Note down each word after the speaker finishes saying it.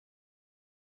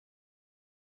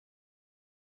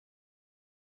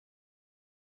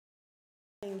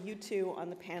You two on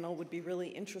the panel would be really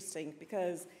interesting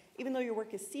because even though your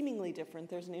work is seemingly different,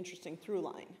 there's an interesting through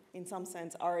line. In some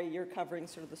sense, Ari, you're covering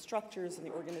sort of the structures and the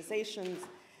organizations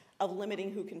of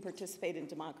limiting who can participate in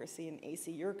democracy, and AC,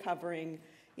 you're covering,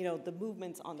 you know, the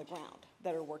movements on the ground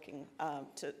that are working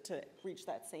to reach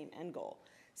that same end goal.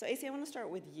 So AC, I want to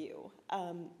start with you.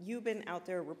 You've been out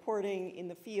there reporting in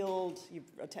the field.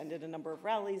 You've attended a number of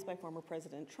rallies by former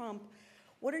President Trump.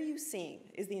 What are you seeing?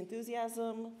 Is the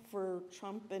enthusiasm for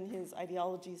Trump and his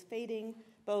ideologies fading,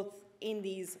 both in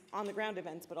these on-the-ground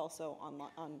events, but also on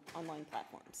online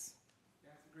platforms?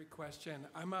 Yeah, that's a great question.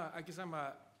 I guess I'm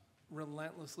a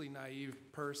relentlessly naive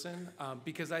person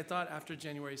because I thought after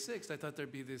January 6th, I thought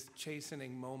there'd be this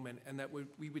chastening moment, and that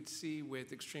we would see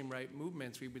with extreme right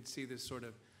movements, we would see this sort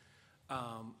of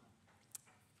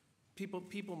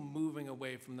people moving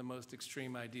away from the most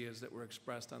extreme ideas that were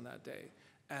expressed on that day.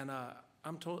 And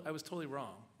I was totally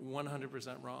wrong,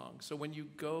 100% wrong. So when you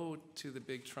go to the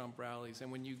big Trump rallies,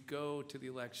 and when you go to the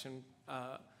election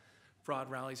fraud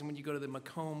rallies, and when you go to the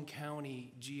Macomb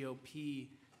County GOP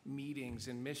meetings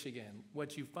in Michigan,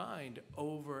 what you find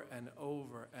over and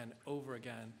over and over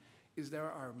again is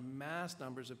there are mass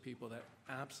numbers of people that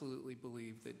absolutely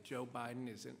believe that Joe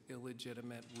Biden is an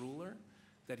illegitimate ruler,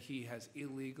 that he has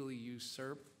illegally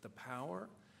usurped the power,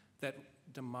 that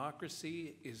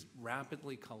democracy is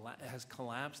rapidly has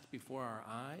collapsed before our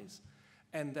eyes,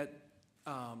 and that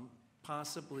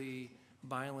possibly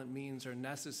violent means are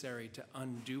necessary to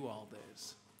undo all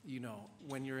this. You know,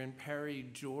 when you're in Perry,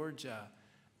 Georgia,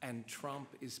 and Trump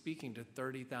is speaking to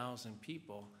 30,000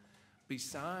 people,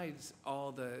 besides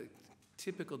all the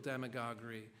typical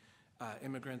demagoguery,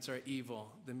 immigrants are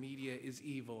evil, the media is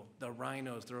evil, the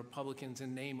rhinos, the Republicans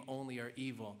in name only are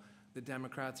evil, the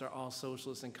Democrats are all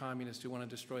socialists and communists who want to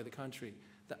destroy the country.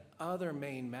 The other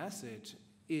main message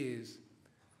is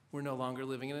we're no longer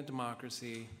living in a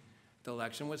democracy, the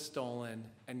election was stolen,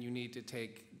 and you need to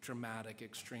take dramatic,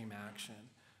 extreme action.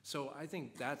 So I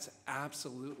think that's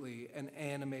absolutely an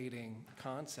animating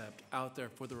concept out there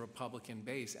for the Republican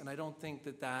base. And I don't think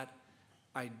that that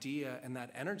idea and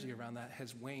that energy around that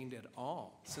has waned at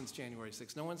all since January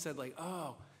 6th. No one said like,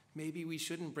 oh, maybe we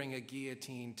shouldn't bring a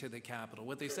guillotine to the Capitol.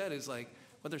 What they said is like,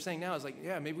 what they're saying now is like,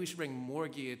 yeah, maybe we should bring more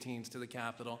guillotines to the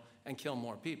Capitol and kill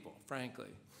more people, frankly.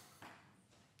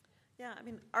 Yeah, I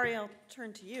mean, Ari, I'll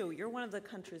turn to you. You're one of the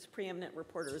country's preeminent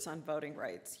reporters on voting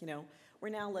rights. You know, we're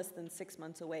now less than 6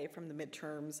 months away from the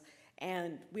midterms,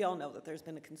 and we all know that there's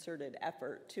been a concerted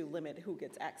effort to limit who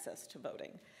gets access to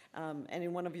voting. And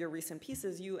in one of your recent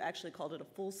pieces, you actually called it a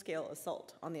full-scale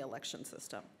assault on the election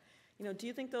system. You know, do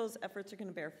you think those efforts are going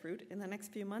to bear fruit in the next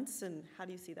few months, and how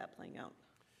do you see that playing out?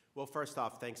 Well, first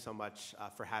off, thanks so much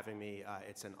for having me.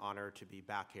 It's an honor to be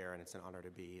back here, and it's an honor to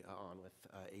be on with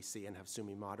AC and have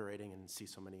Sumi moderating and see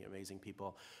so many amazing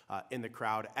people in the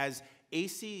crowd. As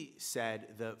AC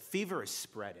said, the fever is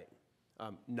spreading,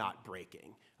 not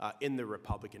breaking, in the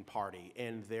Republican Party,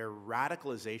 and their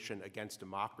radicalization against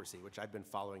democracy, which I've been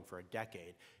following for a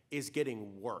decade, is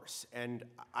getting worse. And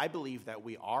I believe that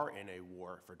we are in a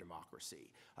war for democracy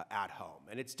at home,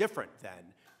 and it's different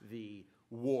than the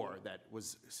war that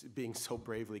was being so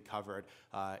bravely covered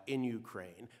in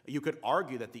Ukraine. You could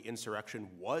argue that the insurrection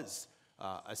was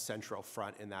a central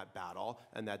front in that battle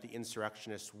and that the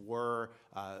insurrectionists were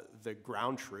the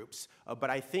ground troops. But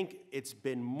I think it's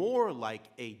been more like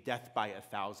a death by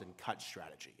 1,000 cut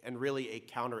strategy and really a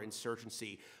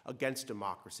counterinsurgency against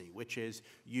democracy, which is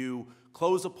you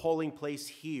close a polling place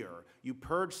here, you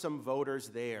purge some voters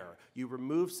there, you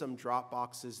remove some drop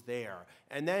boxes there,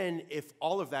 and then if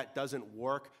all of that doesn't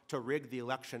work to rig the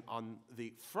election on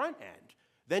the front end,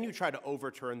 then you try to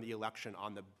overturn the election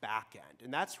on the back end.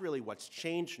 And that's really what's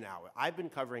changed now. I've been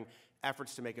covering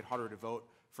efforts to make it harder to vote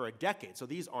for a decade, so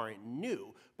these aren't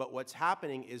new. But what's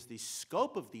happening is the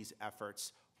scope of these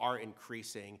efforts are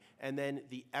increasing, and then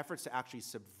the efforts to actually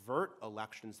subvert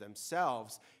elections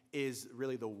themselves is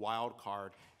really the wild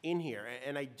card in here.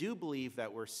 And I do believe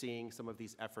that we're seeing some of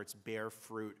these efforts bear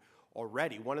fruit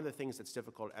already. One of the things that's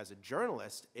difficult as a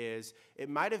journalist is it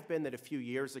might have been that a few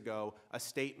years ago, a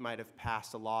state might have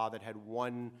passed a law that had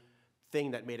one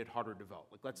thing that made it harder to vote.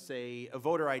 Like let's say a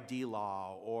voter ID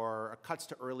law or a cuts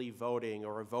to early voting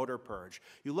or a voter purge.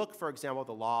 You look, for example, at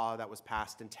the law that was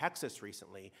passed in Texas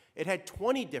recently. It had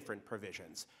 20 different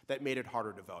provisions that made it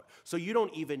harder to vote. So you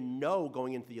don't even know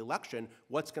going into the election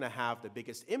what's going to have the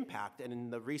biggest impact. And in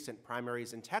the recent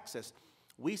primaries in Texas,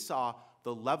 we saw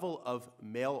the level of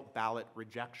mail ballot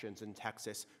rejections in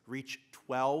Texas reach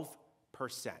 12%.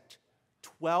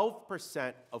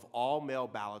 12% of all mail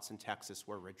ballots in Texas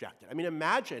were rejected. I mean,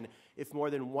 imagine if more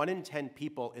than 1 in 10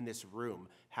 people in this room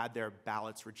had their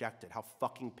ballots rejected, how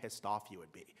fucking pissed off you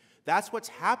would be. That's what's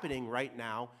happening right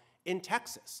now in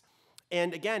Texas.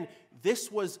 And again,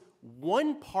 this was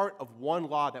one part of one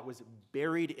law that was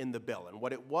buried in the bill. And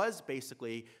what it was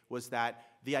basically was that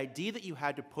the ID that you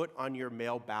had to put on your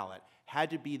mail ballot had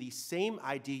to be the same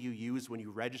ID you used when you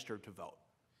registered to vote.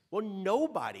 Well,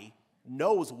 nobody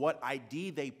knows what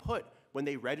ID they put when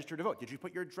they register to vote. Did you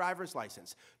put your driver's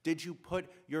license? Did you put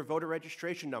your voter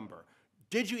registration number?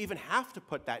 Did you even have to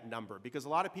put that number? Because a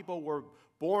lot of people were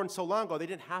born so long ago, they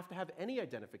didn't have to have any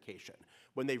identification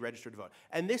when they registered to vote.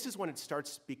 And this is when it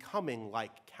starts becoming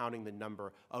like counting the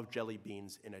number of jelly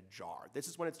beans in a jar. This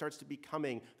is when it starts to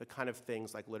becoming the kind of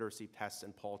things like literacy tests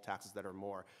and poll taxes that are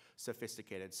more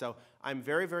sophisticated. So I'm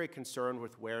very, very concerned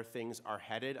with where things are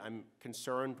headed. I'm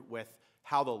concerned with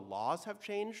how the laws have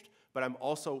changed, but I'm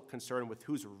also concerned with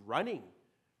who's running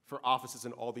for offices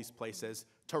in all these places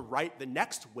to write the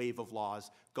next wave of laws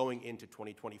going into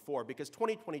 2024, because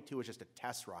 2022 is just a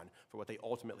test run for what they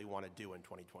ultimately want to do in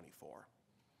 2024.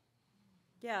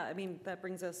 Yeah, I mean, that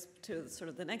brings us to sort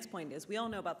of the next point is we all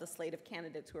know about the slate of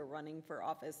candidates who are running for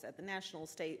office at the national,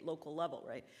 state, local level,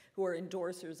 right? Who are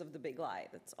endorsers of the big lie.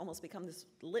 That's almost become this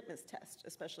litmus test,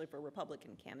 especially for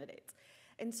Republican candidates.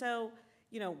 And so,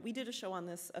 you know, we did a show on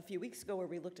this a few weeks ago where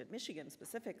we looked at Michigan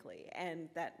specifically, and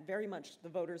that very much the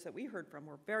voters that we heard from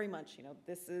were very much, you know,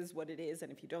 this is what it is,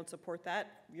 and if you don't support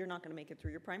that, you're not going to make it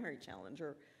through your primary challenge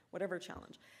or whatever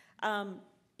challenge.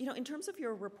 You know, in terms of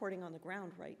your reporting on the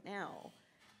ground right now,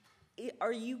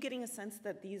 are you getting a sense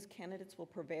that these candidates will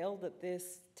prevail, that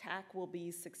this tack will be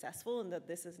successful, and that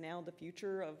this is now the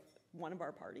future of one of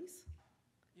our parties?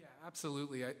 Yeah,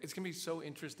 absolutely. It's going to be so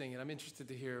interesting, and I'm interested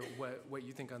to hear what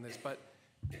you think on this. But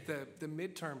the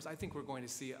midterms, I think we're going to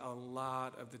see a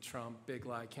lot of the Trump big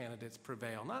lie candidates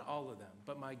prevail. Not all of them,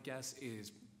 but my guess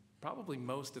is probably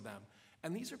most of them.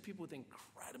 And these are people with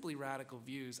incredibly radical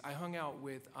views. I hung out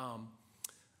with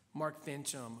Mark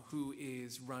Fincham, who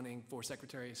is running for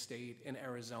Secretary of State in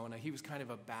Arizona. He was kind of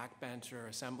a backbencher,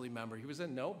 assembly member. He was a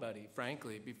nobody,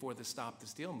 frankly, before the Stop the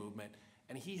Steal movement.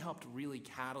 And he helped really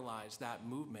catalyze that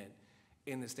movement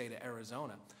in the state of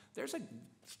Arizona. There's a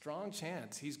strong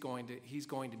chance he's going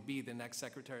to be the next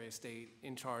Secretary of State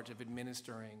in charge of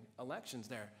administering elections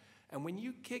there. And when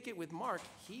you kick it with Mark,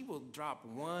 he will drop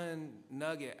one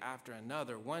nugget after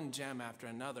another, one gem after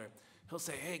another. He'll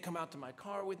say, hey, come out to my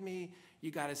car with me.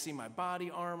 You got to see my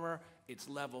body armor. It's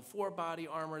level 4 body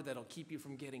armor that'll keep you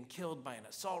from getting killed by an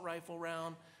assault rifle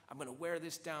round. I'm going to wear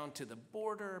this down to the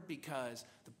border because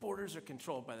the borders are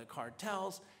controlled by the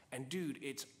cartels. And dude,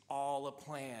 it's all a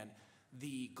plan.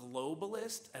 The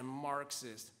globalists and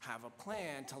Marxists have a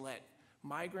plan to let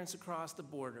migrants across the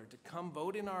border to come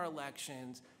vote in our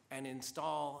elections and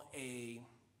install a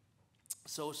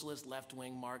socialist,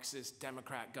 left-wing, Marxist,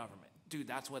 Democrat government. Dude,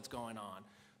 that's what's going on.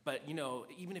 But, you know,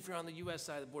 even if you're on the U.S.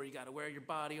 side of the border, you got to wear your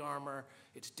body armor.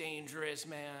 It's dangerous,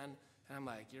 man. And I'm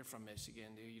like, you're from Michigan,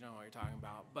 dude. You don't know what you're talking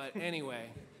about. But anyway,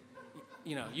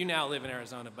 you know, you now live in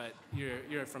Arizona, but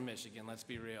you're from Michigan. Let's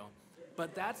be real.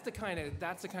 But that's the kind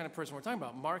of person we're talking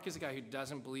about. Mark is a guy who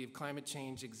doesn't believe climate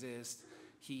change exists.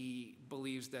 He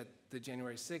believes that the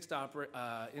January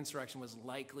 6th insurrection was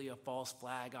likely a false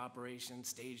flag operation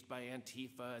staged by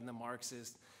Antifa and the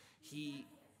Marxists. He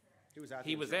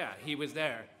was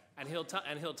there, and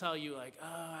he'll tell you like,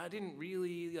 I didn't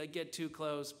really get too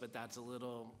close, but that's a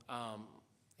little.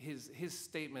 His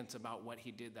statements about what he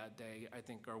did that day, I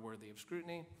think, are worthy of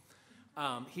scrutiny.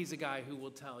 He's a guy who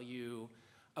will tell you,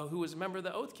 who was a member of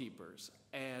the Oath Keepers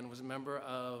and was a member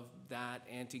of that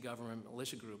anti-government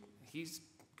militia group. He's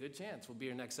good chance will be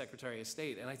your next Secretary of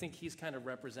State, and I think he's kind of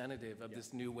representative of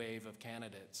this new wave of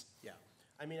candidates. Yeah.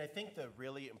 I mean, I think the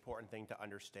really important thing to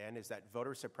understand is that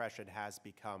voter suppression has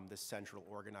become the central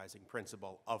organizing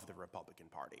principle of the Republican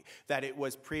Party. That it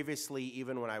was previously,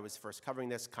 even when I was first covering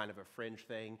this, kind of a fringe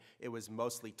thing. It was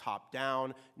mostly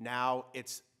top-down. Now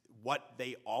it's what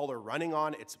they all are running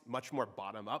on. It's much more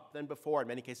bottom-up than before. In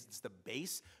many cases, it's the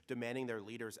base demanding their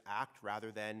leaders act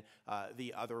rather than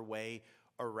the other way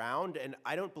around. And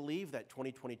I don't believe that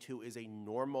 2022 is a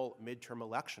normal midterm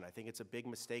election. I think it's a big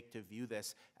mistake to view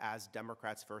this as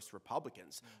Democrats versus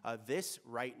Republicans. This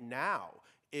right now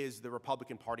is the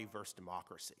Republican Party versus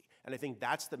democracy. And I think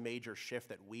that's the major shift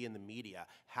that we in the media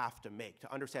have to make,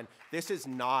 to understand this is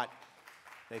not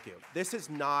Thank you. This is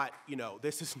not,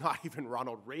 this is not even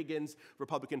Ronald Reagan's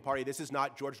Republican Party. This is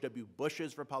not George W.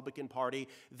 Bush's Republican Party.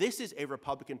 This is a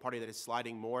Republican Party that is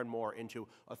sliding more and more into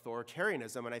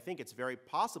authoritarianism, and I think it's very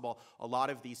possible a lot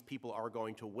of these people are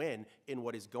going to win in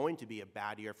what is going to be a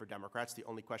bad year for Democrats. The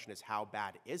only question is, how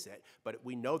bad is it? But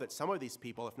we know that some of these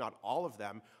people, if not all of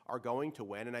them, are going to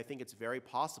win, and I think it's very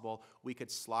possible we could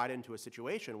slide into a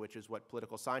situation which is what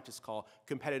political scientists call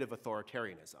competitive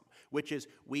authoritarianism, which is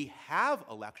we have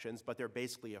elections, but they're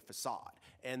basically a facade,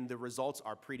 and the results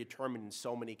are predetermined in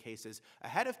so many cases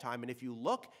ahead of time. And if you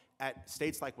look at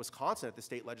states like Wisconsin at the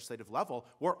state legislative level,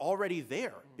 we're already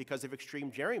there because of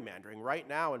extreme gerrymandering. Right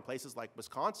now, in places like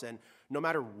Wisconsin, no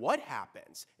matter what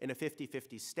happens in a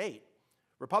 50-50 state,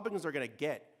 Republicans are going to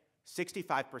get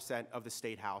 65% of the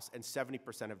state house and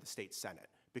 70% of the state senate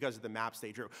because of the maps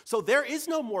they drew. So there is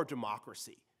no more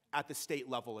democracy at the state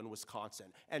level in Wisconsin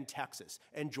and Texas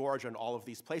and Georgia and all of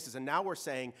these places. And now we're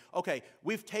saying, okay,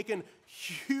 we've taken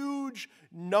huge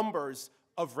numbers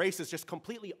of races just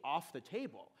completely off the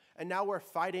table. And now we're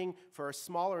fighting for a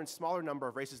smaller and smaller number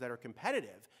of races that are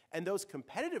competitive. And those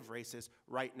competitive races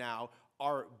right now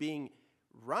are being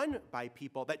run by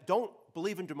people that don't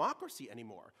believe in democracy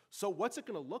anymore. So what's it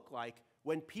going to look like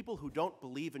when people who don't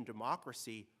believe in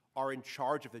democracy are in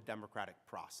charge of the democratic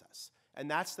process? And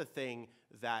that's the thing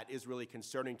that is really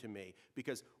concerning to me,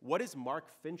 because what is Mark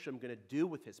Fincham going to do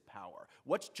with his power?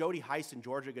 What's Jody Heiss in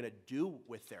Georgia going to do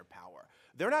with their power?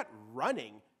 They're not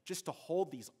running just to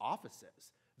hold these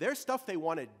offices. There's stuff they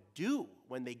want to do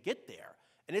when they get there,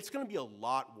 and it's going to be a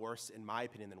lot worse, in my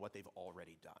opinion, than what they've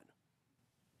already done.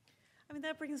 I mean,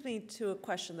 that brings me to a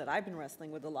question that I've been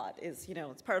wrestling with a lot is,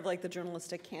 it's part of like the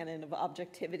journalistic canon of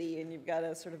objectivity, and you've got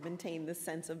to sort of maintain this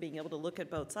sense of being able to look at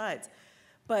both sides.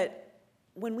 But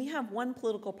when we have one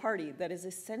political party that is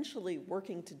essentially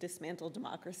working to dismantle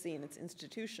democracy and its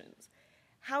institutions,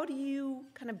 how do you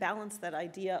kind of balance that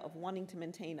idea of wanting to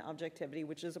maintain objectivity,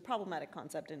 which is a problematic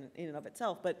concept in and of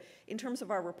itself, but in terms of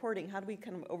our reporting, how do we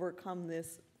kind of overcome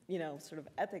this, sort of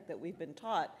ethic that we've been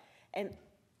taught? And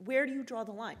where do you draw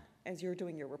the line as you're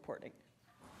doing your reporting?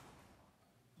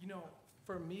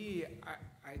 For me,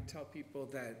 I tell people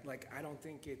that, I don't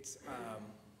think it's,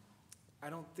 I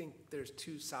don't think there's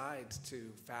two sides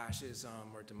to fascism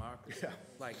or democracy.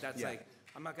 Yeah.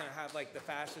 I'm not going to have the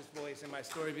fascist voice in my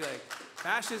story be like,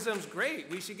 fascism's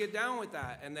great, we should get down with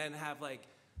that, and then have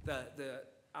the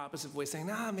opposite voice saying,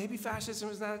 nah, maybe fascism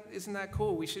isn't that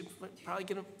cool, we should probably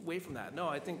get away from that. No,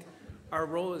 I think our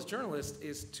role as journalists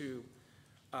is to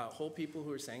hold people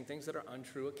who are saying things that are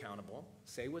untrue accountable,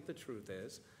 say what the truth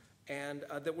is, and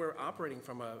that we're operating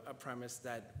from a premise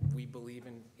that we believe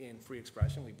in free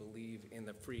expression, we believe in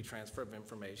the free transfer of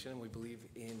information, and we believe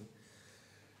in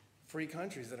free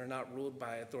countries that are not ruled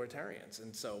by authoritarians.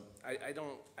 And so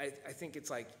I think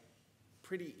it's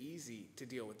pretty easy to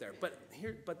deal with there.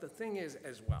 But the thing is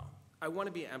as well, I want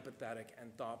to be empathetic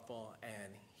and thoughtful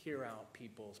and hear out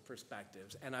people's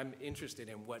perspectives. And I'm interested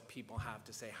in what people have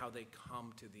to say, how they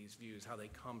come to these views, how they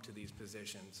come to these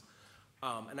positions.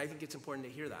 And I think it's important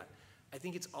to hear that. I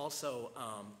think it's also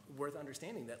worth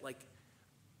understanding that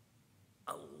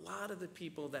a lot of the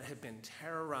people that have been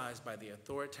terrorized by the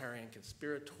authoritarian,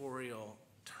 conspiratorial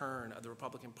turn of the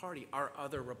Republican Party are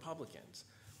other Republicans.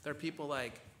 There are people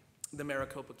like the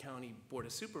Maricopa County Board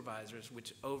of Supervisors,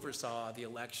 which oversaw the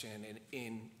election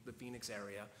in the Phoenix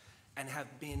area, and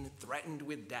have been threatened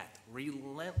with death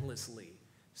relentlessly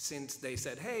since they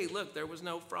said, hey, look, there was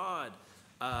no fraud.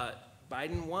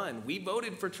 Biden won. We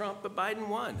voted for Trump, but Biden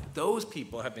won. Those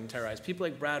people have been terrorized. People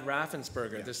like Brad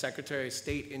Raffensperger, the Secretary of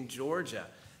State in Georgia,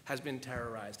 has been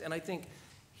terrorized. And I think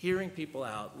hearing people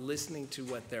out, listening to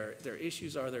what their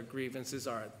issues are, their grievances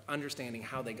are, understanding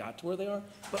how they got to where they are,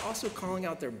 but also calling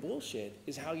out their bullshit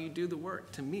is how you do the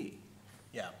work, to me.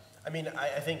 Yeah. I mean,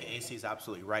 I think AC is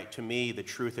absolutely right. To me, the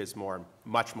truth is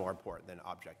much more important than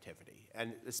objectivity.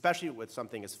 And especially with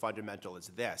something as fundamental as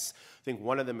this, I think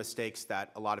one of the mistakes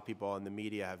that a lot of people in the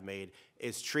media have made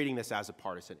is treating this as a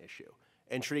partisan issue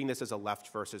and treating this as a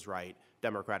left versus right,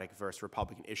 Democratic versus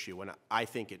Republican issue, when I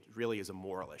think it really is a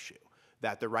moral issue,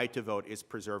 that the right to vote is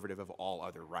preservative of all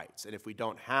other rights. And if we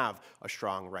don't have a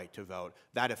strong right to vote,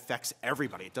 that affects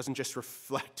everybody. It doesn't just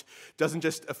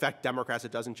affect Democrats,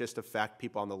 it doesn't just affect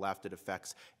people on the left, it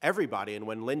affects everybody. And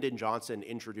when Lyndon Johnson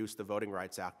introduced the Voting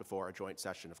Rights Act before a joint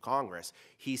session of Congress,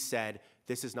 he said,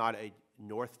 this is not a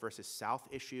North versus South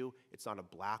issue, it's not a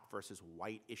black versus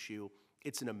white issue,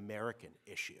 it's an American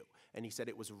issue. And he said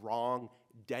it was wrong,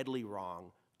 deadly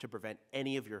wrong, to prevent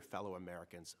any of your fellow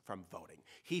Americans from voting.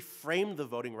 He framed the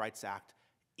Voting Rights Act,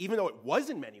 even though it was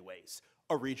in many ways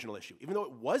a regional issue, even though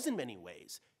it was in many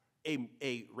ways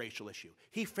a racial issue.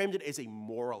 He framed it as a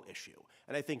moral issue.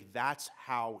 And I think that's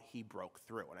how he broke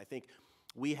through. And I think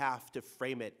we have to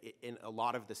frame it in a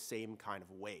lot of the same kind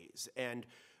of ways. And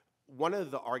one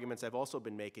of the arguments I've also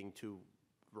been making to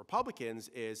Republicans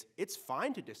is it's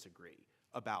fine to disagree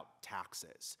about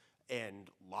taxes and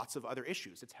lots of other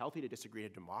issues. It's healthy to disagree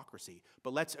in a democracy,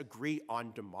 but let's agree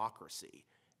on democracy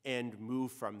and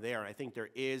move from there. And I think there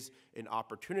is an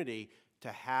opportunity to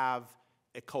have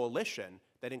a coalition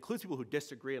that includes people who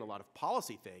disagree on a lot of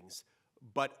policy things,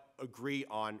 but agree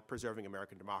on preserving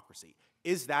American democracy.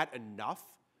 Is that enough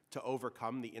to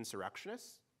overcome the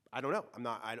insurrectionists? I don't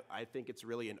know. I think it's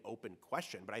really an open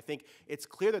question, but I think it's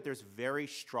clear that there's very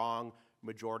strong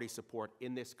majority support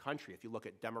in this country, if you look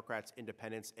at Democrats,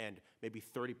 independents, and maybe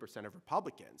 30% of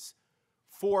Republicans,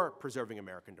 for preserving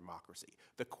American democracy.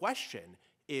 The question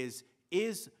is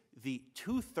the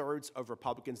 2/3 of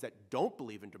Republicans that don't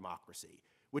believe in democracy,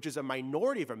 which is a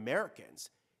minority of Americans,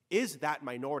 is that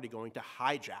minority going to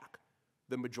hijack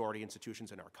the majority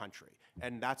institutions in our country?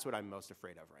 And that's what I'm most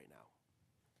afraid of right now.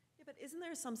 Yeah, but isn't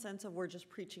there some sense of we're just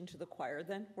preaching to the choir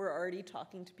then? We're already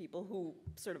talking to people who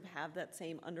sort of have that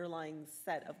same underlying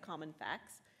set of common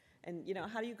facts. And, you know,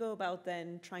 how do you go about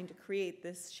then trying to create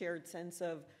this shared sense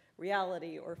of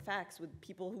reality or facts with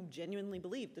people who genuinely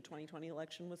believe the 2020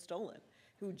 election was stolen,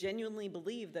 who genuinely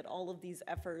believe that all of these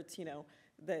efforts, you know,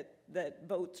 that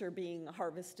votes are being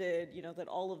harvested, you know, that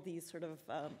all of these sort of,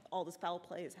 all this foul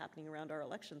play is happening around our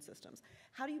election systems?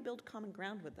 How do you build common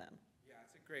ground with them?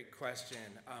 Great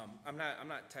question. I'm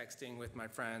not texting with my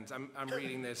friends. I'm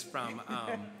reading this from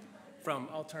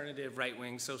alternative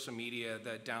right-wing social media,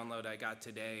 the download I got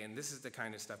today, and this is the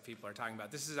kind of stuff people are talking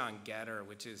about. This is on Getter,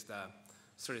 which is the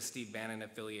sort of Steve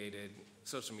Bannon-affiliated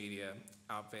social media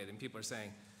outfit, and people are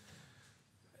saying,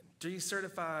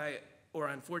 decertify, or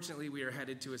unfortunately we are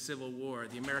headed to a civil war.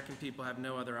 The American people have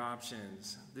no other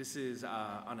options. This is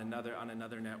on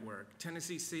another network.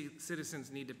 Tennessee citizens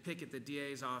need to picket the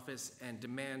DA's office and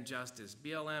demand justice.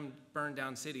 BLM burned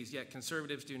down cities, yet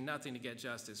conservatives do nothing to get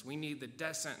justice. We need the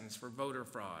death sentence for voter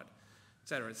fraud, et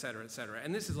cetera, et cetera, et cetera.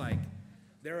 And this is like,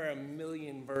 there are a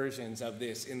million versions of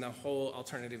this in the whole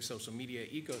alternative social media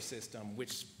ecosystem,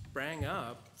 which sprang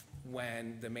up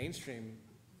when the mainstream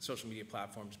social media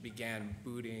platforms began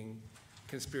booting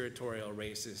conspiratorial,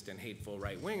 racist, and hateful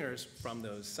right-wingers from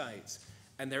those sites.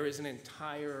 And there is an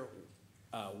entire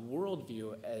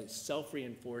worldview, a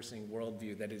self-reinforcing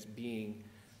worldview that is being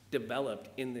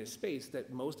developed in this space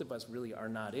that most of us really are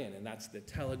not in, and that's the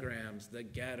Telegrams, the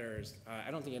Getters.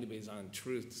 I don't think anybody's on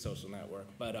Truth social network,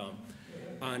 but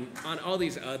on all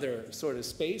these other sort of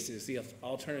spaces, the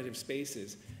alternative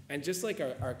spaces. And just like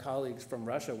our colleagues from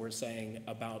Russia were saying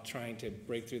about trying to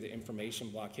break through the information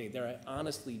blockade, there I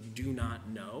honestly do not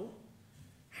know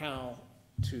how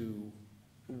to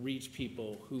reach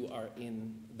people who are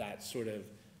in that sort of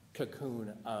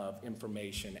cocoon of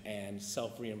information and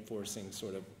self-reinforcing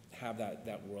sort of have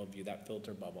that worldview, that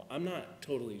filter bubble. I'm not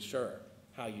totally sure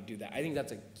how you do that. I think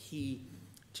that's a key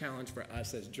challenge for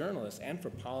us as journalists and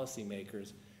for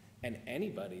policymakers and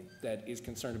anybody that is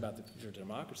concerned about the future of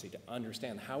democracy to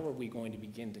understand how are we going to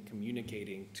begin to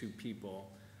communicating to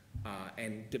people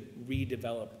and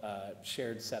redevelop a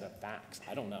shared set of facts.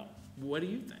 I don't know. What do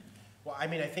you think? Well, I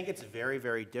mean, I think it's very,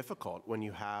 very difficult when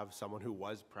you have someone who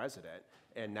was president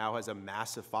and now has a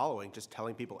massive following just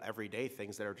telling people every day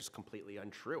things that are just completely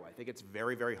untrue. I think it's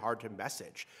very, very hard to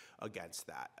message against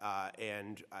that.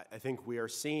 And I think we are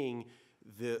seeing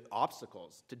the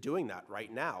obstacles to doing that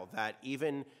right now, that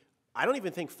even I don't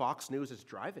even think Fox News is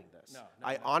driving this. No,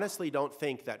 I honestly don't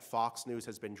think that Fox News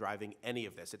has been driving any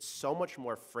of this. It's so much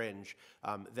more fringe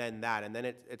than that. And then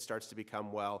it starts to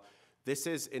become, well, this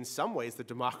is in some ways the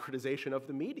democratization of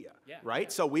the media,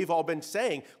 right? So we've all been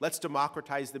saying, let's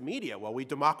democratize the media. Well, we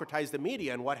democratized the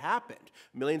media, and what happened?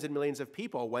 Millions and millions of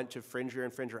people went to fringier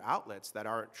and fringier outlets that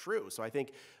aren't true. So I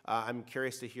think I'm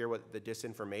curious to hear what the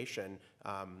disinformation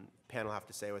panel have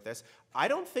to say with this. I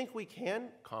don't think we can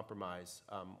compromise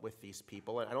with these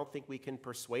people, and I don't think we can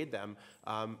persuade them.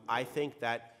 I think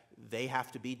that they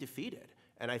have to be defeated.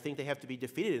 And I think they have to be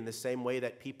defeated in the same way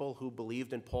that people who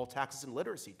believed in poll taxes and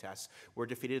literacy tests were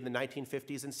defeated in the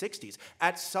 1950s and 60s.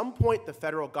 At some point, the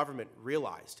federal government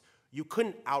realized you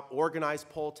couldn't out-organize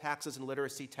poll taxes and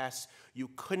literacy tests. You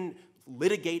couldn't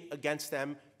litigate against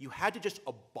them. You had to just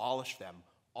abolish them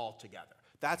altogether.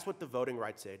 That's what the voting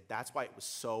rights did. That's why it was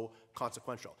so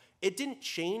consequential. It didn't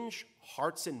change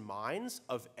hearts and minds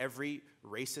of every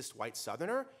racist white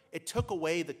Southerner. It took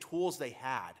away the tools they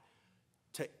had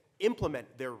to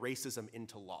implement their racism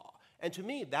into law. And to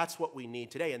me, that's what we need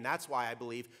today, and that's why I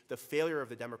believe the failure of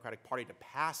the Democratic Party to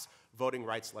pass voting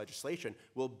rights legislation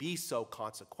will be so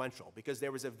consequential, because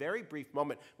there was a very brief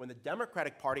moment when the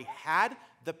Democratic Party had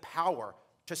the power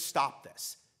to stop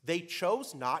this. They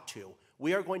chose not to.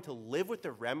 We are going to live with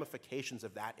the ramifications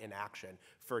of that inaction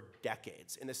for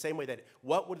decades, in the same way that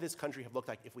what would this country have looked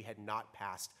like if we had not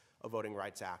passed a Voting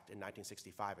Rights Act in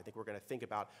 1965? I think we're going to think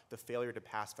about the failure to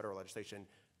pass federal legislation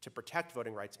to protect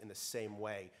voting rights in the same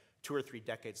way 2 or 3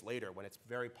 decades later, when it's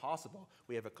very possible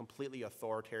we have a completely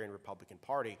authoritarian Republican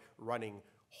Party running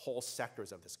whole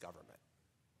sectors of this government.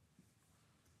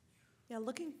 Yeah,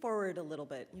 looking forward a little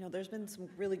bit, there's been some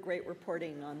really great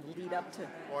reporting on the lead up to.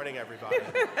 Morning, everybody.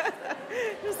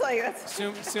 Just like that's.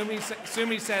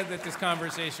 Sumi said that this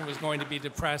conversation was going to be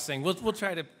depressing. We'll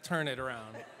try to turn it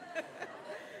around.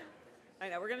 I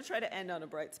know, we're going to try to end on a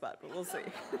bright spot, but we'll see.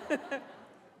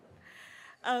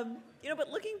 But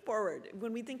looking forward,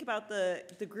 when we think about the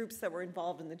groups that were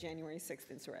involved in the January 6th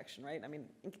insurrection, right? I mean,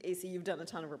 AC, you've done a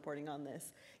ton of reporting on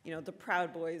this. The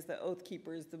Proud Boys, the Oath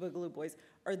Keepers, the Boogaloo Boys.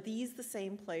 Are these the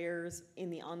same players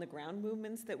in the on-the-ground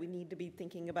movements that we need to be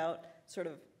thinking about sort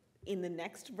of in the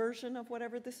next version of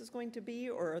whatever this is going to be?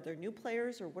 Or are there new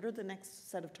players, or what are the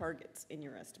next set of targets in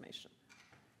your estimation?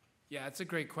 Yeah, it's a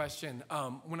great question.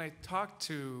 When I talk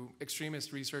to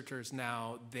extremist researchers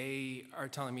now, they are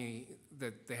telling me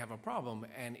that they have a problem,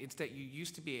 and it's that you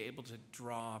used to be able to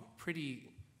draw pretty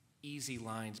easy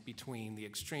lines between the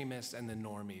extremists and the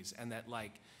normies, and that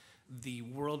the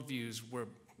worldviews were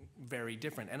very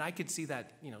different. And I could see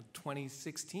that,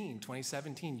 2016,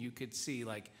 2017, you could see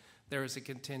there is a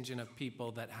contingent of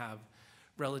people that have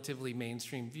relatively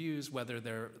mainstream views, whether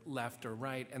they're left or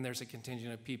right, and there's a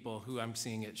contingent of people who I'm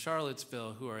seeing at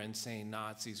Charlottesville who are insane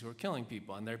Nazis who are killing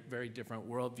people, and they're very different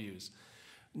worldviews.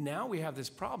 Now we have this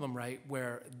problem, right,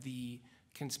 where the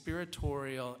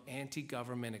conspiratorial,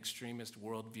 anti-government extremist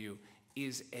worldview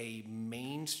is a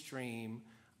mainstream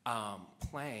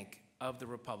plank of the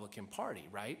Republican Party,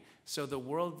 right? So the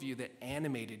worldview that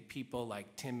animated people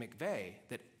like Tim McVeigh,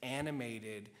 that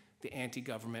animated the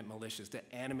anti-government militias, that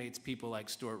animates people like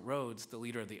Stuart Rhodes, the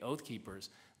leader of the Oath Keepers,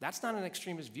 that's not an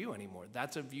extremist view anymore.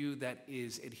 That's a view that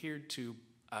is adhered to,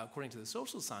 according to the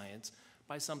social science,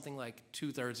 by something like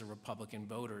 2/3 of Republican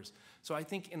voters. So I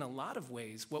think in a lot of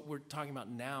ways, what we're talking about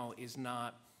now is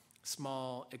not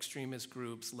small extremist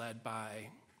groups led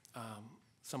by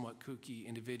somewhat kooky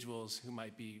individuals who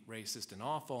might be racist and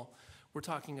awful. We're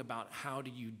talking about how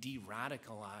do you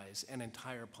de-radicalize an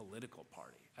entire political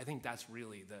party. I think that's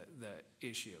really the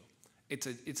issue. It's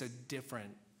a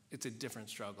different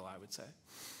struggle, I would say.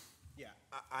 Yeah,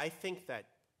 I think that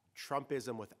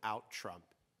Trumpism without Trump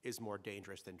is more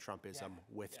dangerous than Trumpism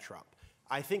with Trump.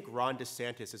 I think Ron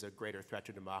DeSantis is a greater threat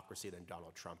to democracy than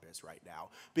Donald Trump is right now,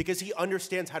 because he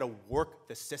understands how to work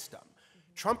the system.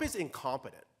 Trump is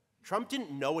incompetent. Trump didn't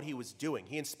know what he was doing.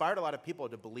 He inspired a lot of people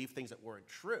to believe things that weren't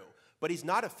true, but he's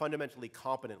not a fundamentally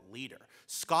competent leader.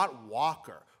 Scott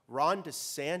Walker, Ron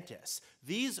DeSantis,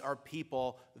 these are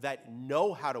people that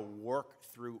know how to work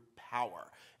through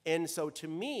power. And so to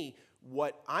me,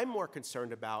 what I'm more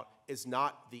concerned about is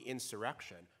not the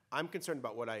insurrection. I'm concerned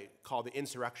about what I call the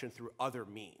insurrection through other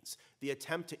means, the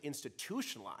attempt to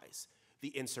institutionalize the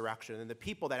insurrection, and the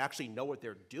people that actually know what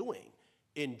they're doing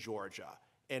in Georgia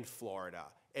and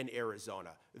Florida and Arizona.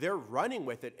 They're running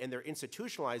with it, and they're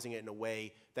institutionalizing it in a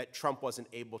way that Trump wasn't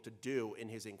able to do in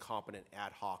his incompetent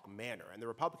ad hoc manner. And the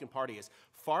Republican Party is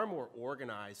far more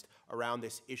organized around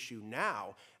this issue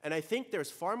now, and I think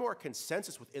there's far more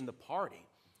consensus within the party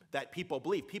that people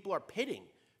believe. People are pitting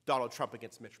Donald Trump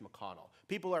against Mitch McConnell.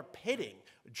 People are pitting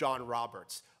John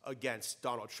Roberts against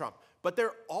Donald Trump. But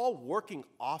they're all working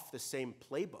off the same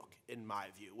playbook, in my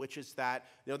view, which is that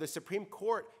the Supreme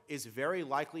Court is very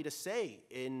likely to say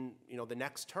in the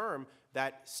next term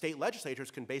that state legislatures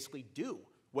can basically do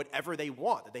whatever they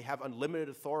want, that they have unlimited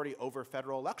authority over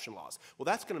federal election laws. Well,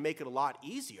 that's going to make it a lot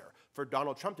easier for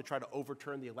Donald Trump to try to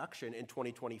overturn the election in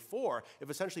 2024 if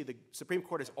essentially the Supreme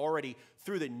Court has already,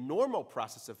 through the normal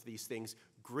process of these things,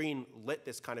 green-lit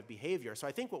this kind of behavior. So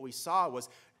I think what we saw was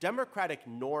Democratic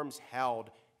norms held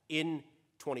in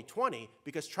 2020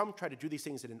 because Trump tried to do these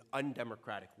things in an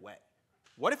undemocratic way.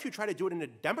 What if you try to do it in a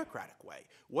democratic way?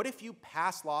 What if you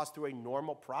pass laws through a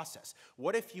normal process?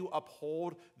 What if you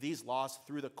uphold these laws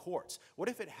through the courts? What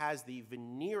if it has the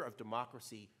veneer of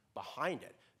democracy behind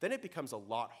it? Then it becomes a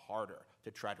lot harder to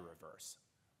try to reverse.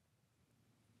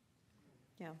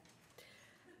 Yeah.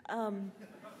 All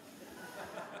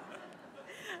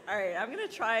right, I'm going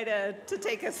to try to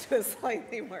take us to a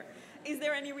slightly more. Is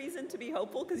there any reason to be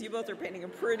hopeful? Because you both are painting a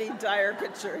pretty dire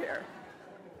picture here.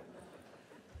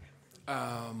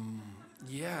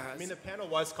 Yeah. I mean, the panel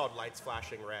was called Lights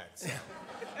Flashing Red, so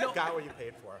you got what you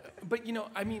paid for. But,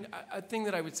 I mean, a thing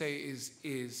that I would say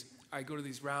is I go to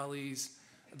these rallies,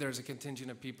 there's a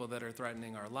contingent of people that are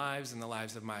threatening our lives and the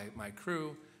lives of my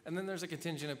crew, and then there's a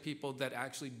contingent of people that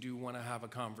actually do want to have a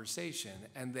conversation,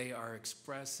 and they are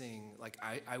expressing, like,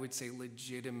 I would say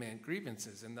legitimate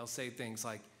grievances, and they'll say things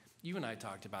like, you and I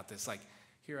talked about this, like,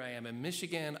 here I am in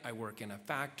Michigan, I work in a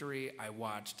factory, I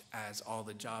watched as all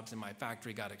the jobs in my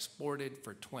factory got exported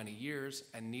for 20 years,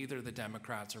 and neither the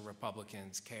Democrats or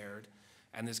Republicans cared.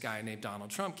 And this guy named Donald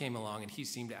Trump came along, and he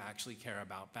seemed to actually care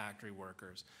about factory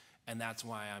workers. And that's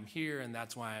why I'm here, and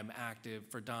that's why I'm active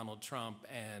for Donald Trump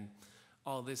and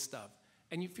all this stuff.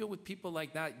 And you feel with people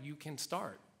like that, you can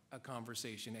start a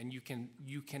conversation, and you can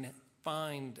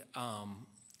find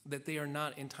that they are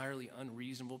not entirely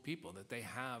unreasonable people, that they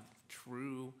have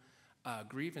true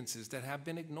grievances that have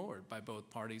been ignored by both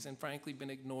parties and frankly been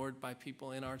ignored by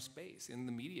people in our space, in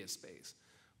the media space,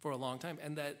 for a long time,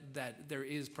 and that there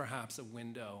is perhaps a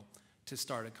window to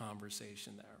start a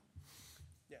conversation there.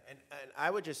 Yeah, and I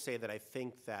would just say that I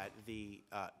think that the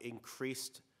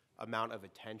increased amount of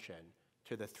attention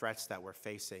to the threats that we're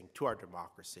facing to our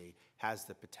democracy has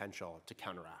the potential to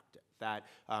counteract it. That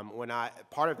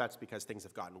part of that's because things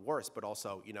have gotten worse, but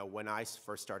also, when I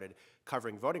first started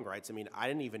covering voting rights, I mean, I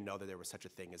didn't even know that there was such a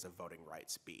thing as a voting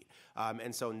rights beat.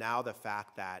 And so now the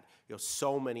fact that,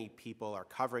 so many people are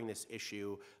covering this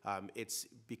issue, it's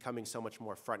becoming so much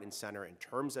more front and center in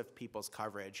terms of people's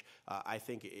coverage, I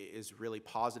think is really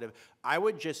positive. I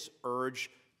would just urge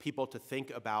people to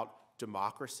think about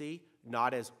democracy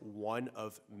not as one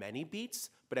of many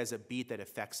beats, but as a beat that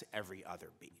affects every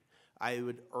other beat. I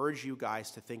would urge you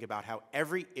guys to think about how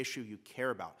every issue you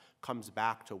care about comes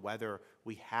back to whether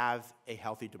we have a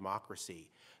healthy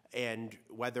democracy, and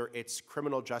whether it's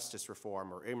criminal justice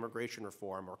reform or immigration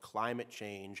reform or climate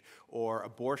change or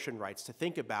abortion rights, to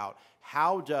think about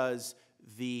how does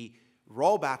the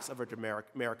rollbacks of our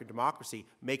American democracy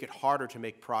make it harder to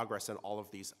make progress on all of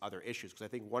these other issues. Because I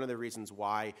think one of the reasons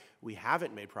why we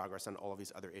haven't made progress on all of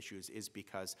these other issues is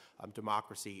because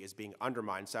democracy is being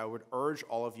undermined. So I would urge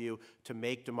all of you to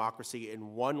make democracy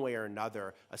in one way or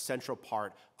another a central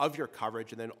part of your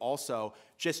coverage, and then also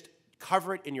just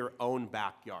cover it in your own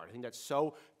backyard. I think that's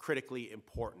so critically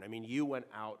important. I mean, you went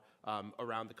out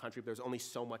around the country, but there's only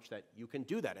so much that you can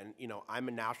do that. And, I'm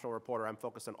a national reporter. I'm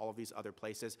focused on all of these other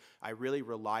places. I really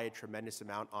rely a tremendous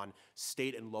amount on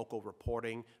state and local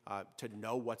reporting to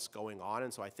know what's going on.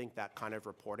 And so I think that kind of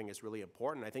reporting is really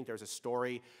important. I think there's a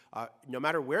story, no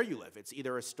matter where you live, it's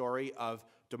either a story of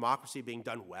democracy being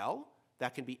done well,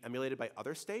 that can be emulated by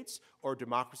other states, or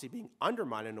democracy being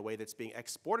undermined in a way that's being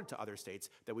exported to other states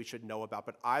that we should know about.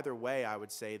 But either way, I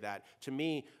would say that, to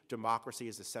me, democracy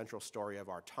is the central story of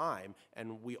our time,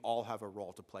 and we all have a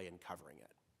role to play in covering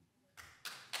it.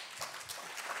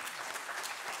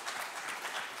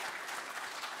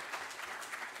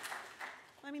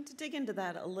 I mean, to dig into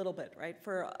that a little bit, right,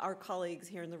 for our colleagues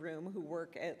here in the room who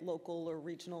work at local or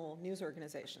regional news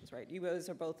organizations, right, you guys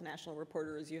are both national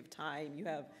reporters, you have time, you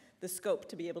have the scope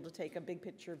to be able to take a big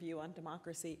picture view on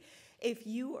democracy. If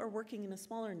you are working in a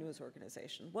smaller news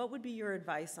organization, what would be your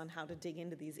advice on how to dig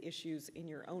into these issues in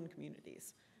your own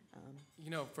communities?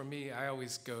 For me, I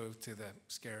always go to the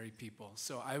scary people.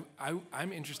 So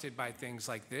I'm interested by things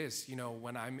like this.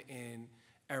 When I'm in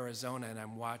Arizona and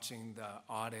I'm watching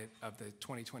the audit of the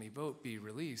 2020 vote be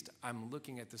released, I'm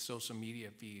looking at the social media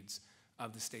feeds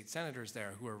of the state senators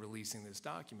there who are releasing this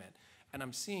document. And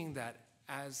I'm seeing that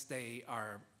as they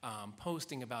are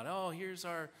posting about, oh, here's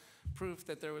our proof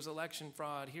that there was election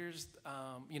fraud, here's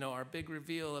our big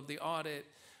reveal of the audit,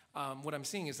 what I'm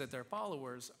seeing is that their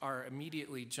followers are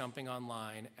immediately jumping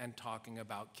online and talking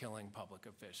about killing public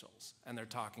officials. And they're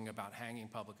talking about hanging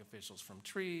public officials from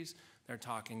trees, they're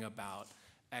talking about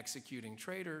executing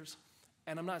traitors,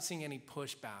 and I'm not seeing any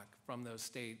pushback from those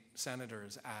state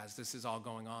senators as this is all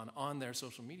going on their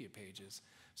social media pages.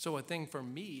 So a thing for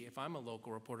me, if I'm a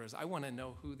local reporter, is I want to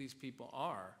know who these people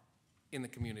are in the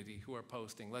community who are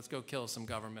posting, let's go kill some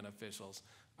government officials.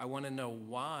 I want to know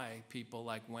why people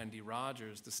like Wendy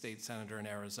Rogers, the state senator in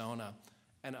Arizona,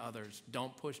 and others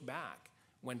don't push back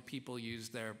when people use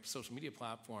their social media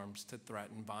platforms to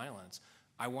threaten violence.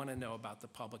 I want to know about the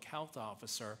public health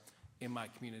officer in my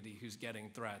community who's getting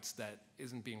threats that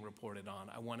isn't being reported on.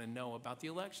 I want to know about the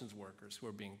elections workers who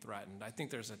are being threatened. I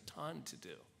think there's a ton to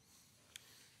do.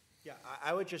 Yeah,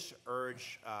 I would just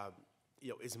urge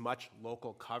as much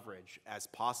local coverage as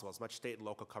possible, as much state and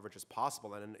local coverage as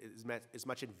possible, and as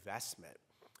much investment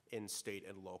in state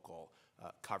and local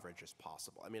coverage as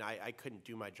possible. I mean, I couldn't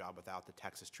do my job without the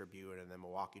Texas Tribune and the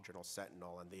Milwaukee Journal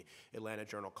Sentinel and the Atlanta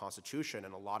Journal-Constitution,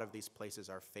 and a lot of these places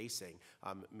are facing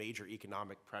major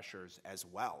economic pressures as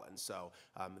well, and so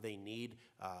they need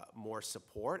more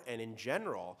support. And in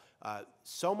general,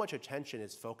 so much attention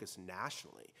is focused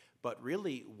nationally, but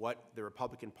really what the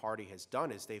Republican Party has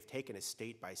done is they've taken a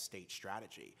state-by-state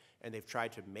strategy, and they've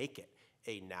tried to make it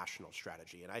a national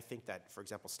strategy. And I think that, for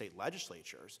example, state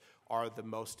legislatures are the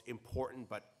most important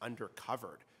but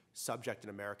undercovered subject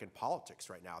in American politics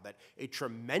right now, that a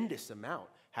tremendous amount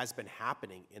has been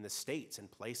happening in the states in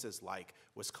places like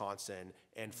Wisconsin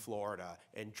and Florida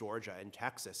and Georgia and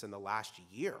Texas in the last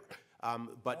year.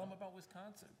 But Tell them about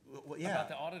Wisconsin, yeah. about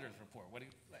the auditor's report.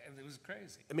 It was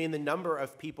crazy. I mean, the number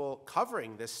of people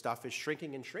covering this stuff is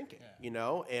shrinking and shrinking, you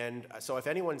know? And so if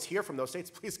anyone's here from those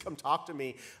states, please come talk to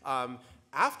me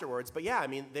afterwards. But yeah, I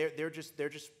mean, they're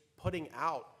just putting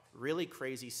out really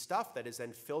crazy stuff that is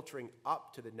then filtering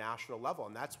up to the national level.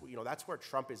 And that's, you know, that's where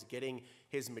Trump is getting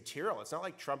his material. It's not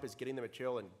like Trump is getting the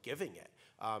material and giving it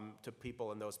to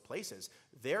people in those places.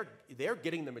 They're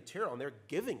getting the material and they're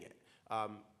giving it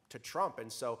to Trump. And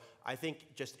so I think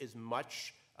just as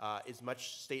much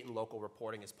state and local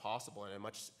reporting as possible, and as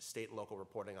much state and local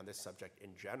reporting on this subject in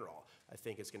general, I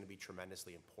think is going to be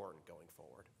tremendously important going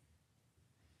forward.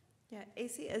 Yeah,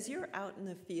 AC, as you're out in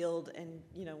the field, and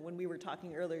you know, when we were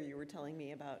talking earlier, you were telling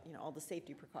me about, you know, all the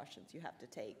safety precautions you have to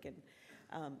take, and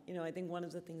you know, I think one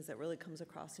of the things that really comes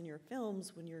across in your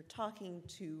films when you're talking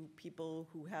to people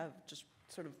who have just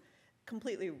sort of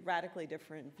completely radically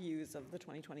different views of the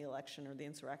 2020 election or the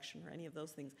insurrection or any of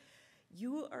those things,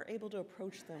 you are able to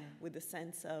approach them with a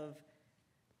sense of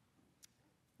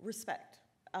respect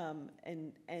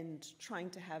and trying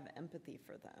to have empathy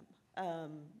for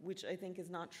them, which I think is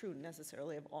not true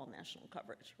necessarily of all national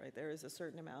coverage, right? There is a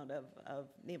certain amount of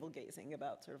navel-gazing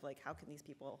about sort of like, how can these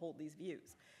people hold these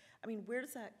views? I mean, where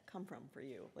does that come from for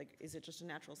you? Like, is it just a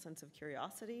natural sense of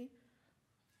curiosity?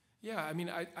 Yeah, I mean,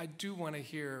 I do want to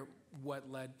hear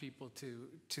what led people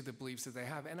to the beliefs that they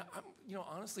have. And I'm, you know,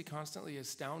 honestly constantly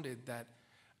astounded that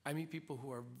I meet people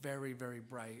who are very, very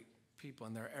bright people,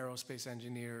 and they're aerospace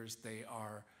engineers, they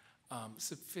are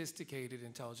sophisticated,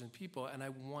 intelligent people, and I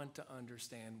want to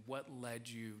understand what led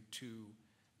you to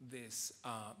this,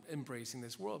 embracing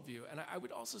this worldview. And I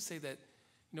would also say that,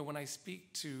 you know, when I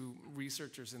speak to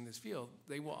researchers in this field,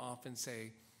 they will often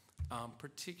say,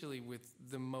 particularly with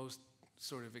the most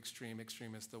sort of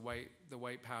extremists, the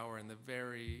white power and the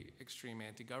very extreme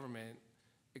anti-government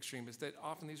extremists, that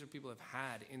often these are people who have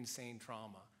had insane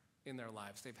trauma in their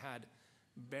lives. They've had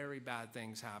very bad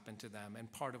things happen to them,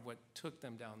 and part of what took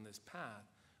them down this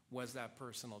path was that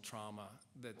personal trauma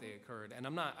that they occurred. And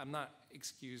I'm not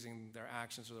excusing their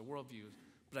actions or their worldviews,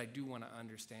 but I do want to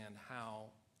understand how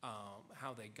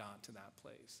they got to that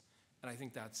place. And I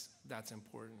think that's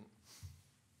important.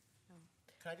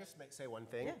 Can I just say one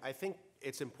thing? Yeah. I think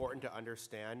it's important to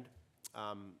understand,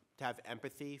 to have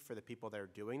empathy for the people that are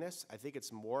doing this. I think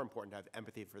it's more important to have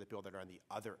empathy for the people that are on the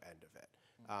other end of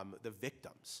it, the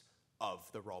victims of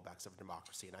the rollbacks of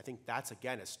democracy. And I think that's,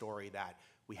 again, a story that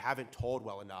we haven't told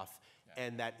well enough,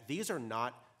 and that these are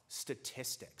not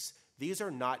statistics. These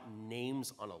are not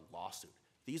names on a lawsuit.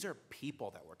 These are people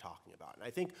that we're talking about. And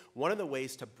I think one of the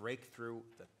ways to break through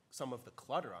some of the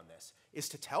clutter on this is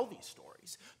to tell these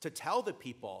stories, to tell the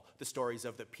stories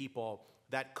of the people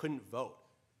that couldn't vote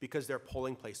because their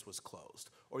polling place was closed,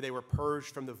 or they were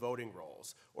purged from the voting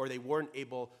rolls, or they weren't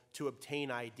able to obtain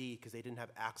ID because they didn't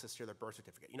have access to their birth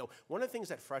certificate. You know, one of the things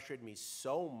that frustrated me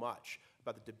so much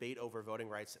about the debate over voting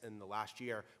rights in the last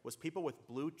year was people with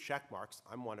blue check marks,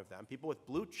 I'm one of them, people with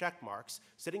blue check marks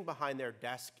sitting behind their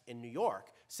desk in New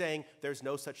York saying there's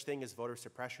no such thing as voter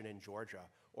suppression in Georgia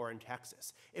or in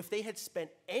Texas. If they had spent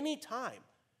any time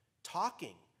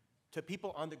talking to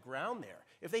people on the ground there,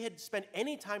 if they had spent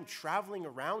any time traveling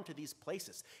around to these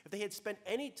places, if they had spent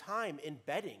any time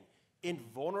embedding in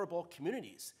vulnerable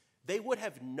communities, they would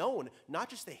have known not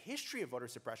just the history of voter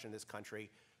suppression in this country,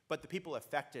 but the people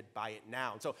affected by it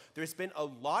now. And so there's been a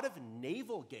lot of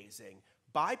navel-gazing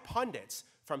by pundits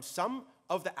from some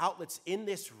of the outlets in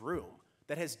this room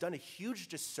that has done a huge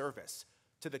disservice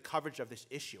to the coverage of this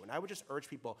issue. And I would just urge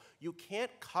people, you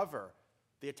can't cover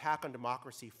the attack on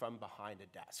democracy from behind a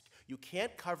desk. You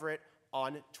can't cover it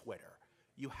on Twitter.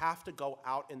 You have to go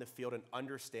out in the field and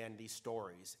understand these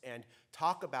stories and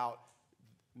talk about,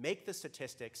 make the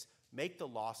statistics, make the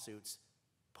lawsuits,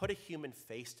 put a human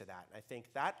face to that. And I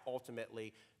think that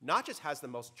ultimately not just has the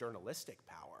most journalistic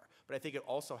power, but I think it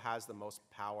also has the most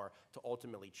power to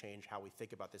ultimately change how we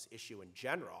think about this issue in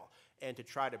general, and to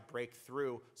try to break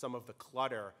through some of the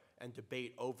clutter and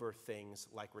debate over things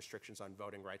like restrictions on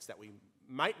voting rights that we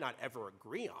might not ever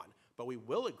agree on, but we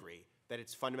will agree that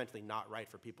it's fundamentally not right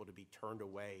for people to be turned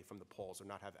away from the polls or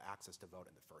not have access to vote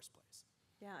in the first place.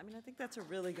 Yeah, I mean, I think that's a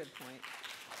really good point.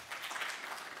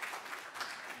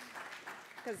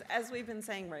 Because as we've been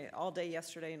saying, right, all day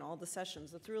yesterday in all the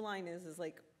sessions, the through line is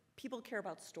like, people care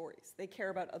about stories. They care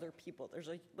about other people. There's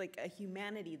like a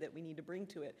humanity that we need to bring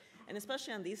to it. And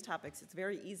especially on these topics, it's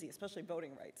very easy, especially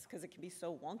voting rights, because it can be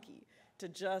so wonky to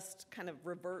just kind of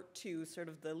revert to sort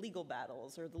of the legal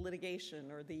battles or the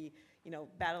litigation or the,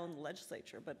 battle in the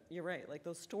legislature. But you're right, like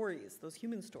those stories, those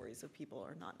human stories of people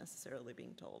are not necessarily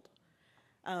being told.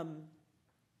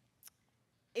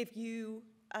 If you,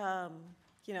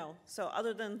 so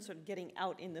other than sort of getting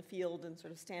out in the field and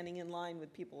sort of standing in line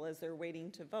with people as they're waiting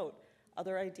to vote,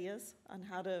 other ideas on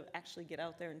how to actually get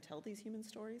out there and tell these human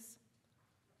stories?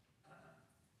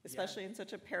 Especially in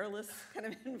such a perilous kind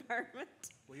of environment.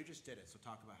 Well, you just did it, so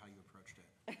talk about how you approached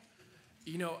it.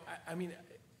 I mean,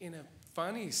 in a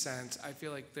funny sense, I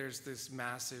feel like there's this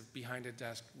massive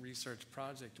behind-a-desk research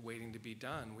project waiting to be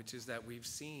done, which is that we've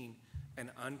seen an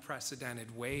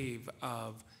unprecedented wave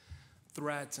of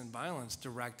threats and violence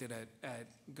directed at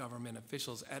government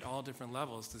officials at all different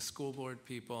levels, the school board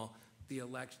people, the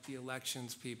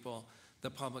elections people, the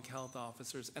public health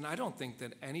officers. And I don't think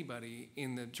that anybody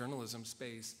in the journalism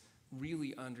space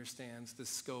really understands the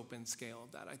scope and scale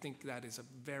of that. I think that is a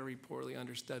very poorly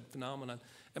understood phenomenon.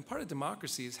 And part of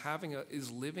democracy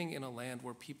is living in a land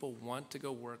where people want to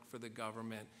go work for the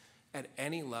government at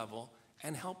any level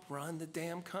and help run the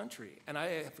damn country. And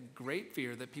I have a great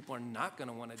fear that people are not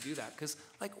gonna wanna do that, because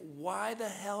why the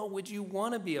hell would you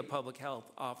wanna be a public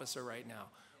health officer right now?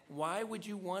 Why would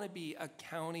you wanna be a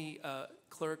county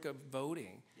clerk of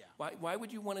voting? Yeah. Why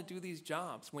would you wanna do these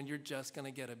jobs when you're just gonna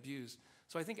get abused?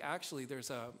 So I think actually there's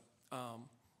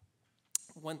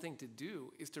one thing to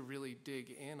do is to really dig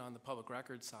in on the public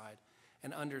record side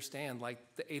and understand, like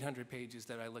the 800 pages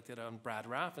that I looked at on Brad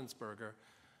Raffensperger,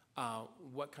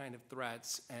 what kind of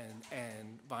threats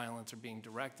and violence are being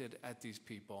directed at these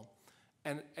people,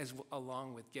 and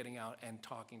along with getting out and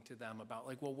talking to them about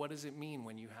what does it mean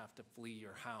when you have to flee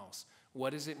your house?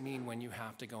 What does it mean when you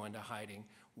have to go into hiding?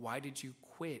 Why did you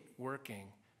quit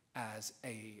working as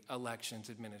a elections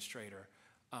administrator?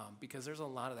 Because there's a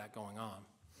lot of that going on.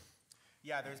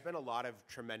 Yeah, there's been a lot of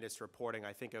tremendous reporting.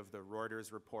 I think of the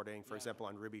Reuters reporting, for example,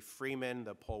 on Ruby Freeman,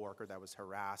 the poll worker that was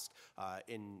harassed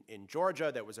in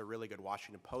Georgia. That was a really good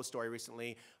Washington Post story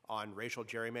recently on racial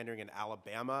gerrymandering in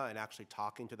Alabama, and actually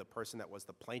talking to the person that was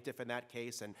the plaintiff in that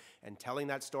case and telling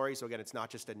that story. So again, it's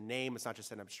not just a name, it's not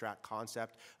just an abstract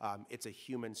concept, it's a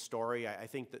human story. I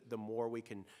think that the more we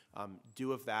can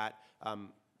do of that,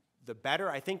 the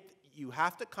better. I think you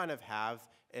have to kind of have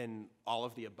an all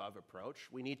of the above approach.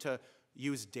 We need to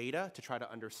use data to try to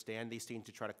understand these things,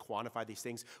 to try to quantify these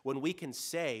things. When we can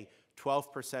say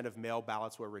 12% of mail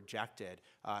ballots were rejected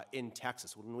in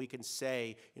Texas, when we can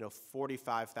say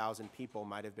 45,000 people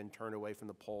might have been turned away from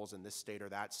the polls in this state or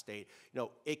that state,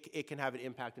 it can have an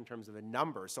impact in terms of the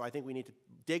numbers. So I think we need to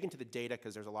dig into the data,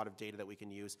 because there's a lot of data that we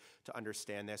can use to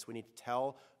understand this. We need to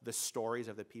tell the stories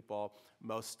of the people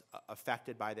most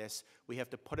affected by this. We have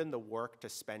to put in the work to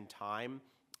spend time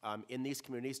in these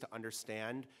communities to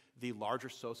understand the larger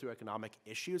socioeconomic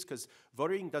issues, because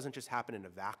voting doesn't just happen in a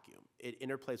vacuum. It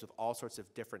interplays with all sorts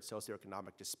of different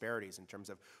socioeconomic disparities in terms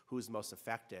of who's most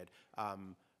affected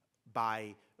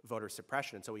by voter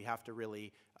suppression. And so we have to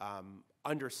really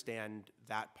understand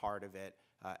that part of it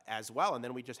as well. And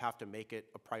then we just have to make it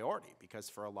a priority, because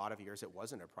for a lot of years it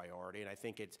wasn't a priority. And I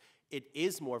think it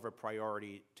is more of a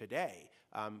priority today.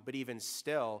 But even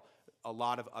still, a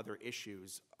lot of other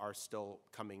issues are still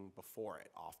coming before it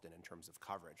often in terms of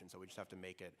coverage. And so we just have to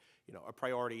make it a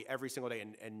priority every single day,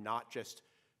 and not just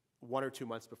 1 or 2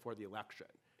 months before the election.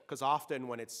 Because often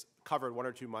when it's covered 1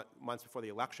 or 2 months before the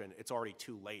election, it's already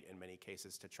too late in many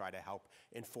cases to try to help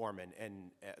inform and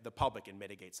the public and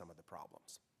mitigate some of the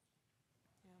problems.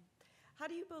 How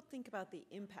do you both think about the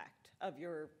impact of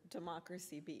your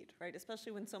democracy beat, right?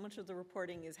 Especially when so much of the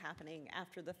reporting is happening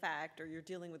after the fact, or you're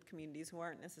dealing with communities who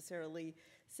aren't necessarily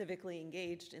civically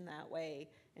engaged in that way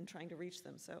and trying to reach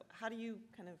them. So how do you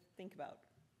kind of think about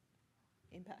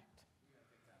impact?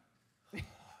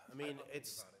 I mean,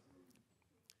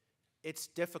 it's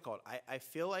difficult. I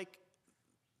feel like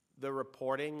the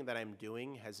reporting that I'm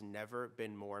doing has never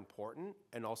been more important,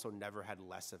 and also never had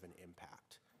less of an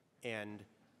impact. And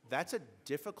that's a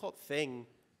difficult thing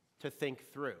to think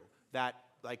through. That,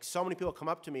 so many people come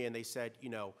up to me and they said,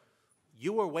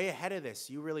 you were way ahead of this.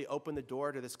 You really opened the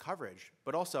door to this coverage.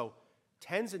 But also,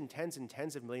 tens and tens and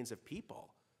tens of millions of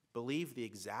people believe the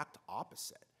exact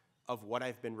opposite. of what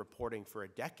I've been reporting for a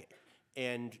decade.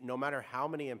 And no matter how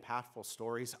many impactful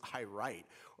stories I write,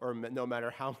 or no matter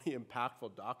how many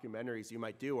impactful documentaries you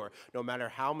might do, or no matter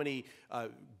how many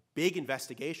big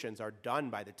investigations are done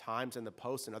by the Times and the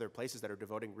Post and other places that are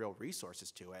devoting real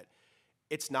resources to it,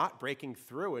 it's not breaking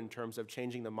through in terms of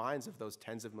changing the minds of those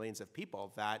tens of millions of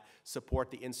people that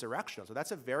support the insurrection. So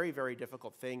that's a very, very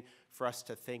difficult thing for us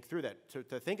to think through, that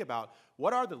to think about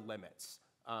what are the limits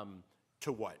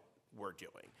to what we're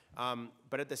doing.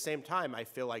 But at the same time, I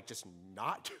feel like just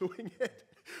not doing it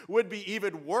would be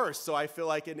even worse. So I feel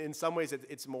like in some ways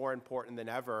it's more important than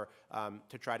ever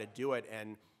to try to do it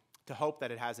and to hope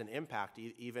that it has an impact,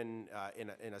 even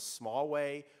in a small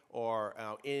way or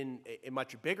in a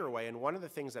much bigger way. And one of the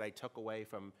things that I took away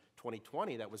from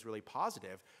 2020 that was really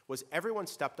positive was everyone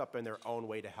stepped up in their own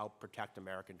way to help protect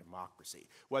American democracy.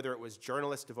 Whether it was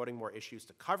journalists devoting more issues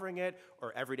to covering it,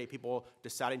 or everyday people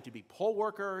deciding to be poll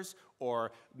workers,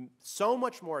 or so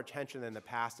much more attention than in the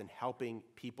past in helping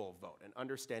people vote and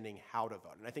understanding how to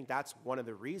vote. And I think that's one of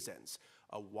the reasons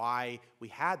why we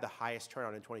had the highest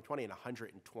turnout in 2020 in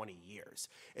 120 years.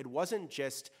 It wasn't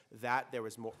just that there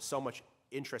was so much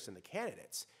interest in the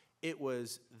candidates. It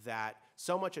was that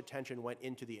so much attention went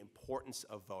into the importance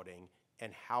of voting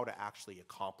and how to actually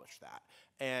accomplish that.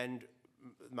 And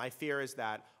my fear is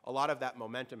that a lot of that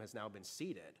momentum has now been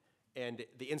ceded, and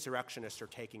the insurrectionists are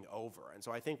taking over. And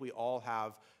so I think we all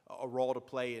have a role to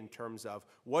play in terms of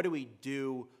what do we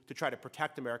do to try to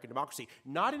protect American democracy,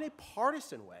 not in a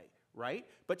partisan way, right?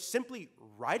 But simply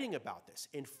writing about this,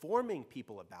 informing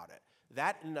people about it.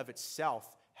 That in and of itself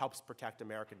helps protect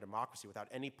American democracy without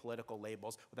any political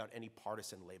labels, without any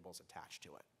partisan labels attached to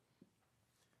it.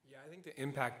 Yeah, I think the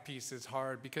impact piece is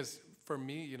hard because for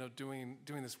me, you know, doing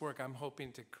this work, I'm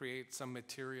hoping to create some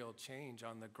material change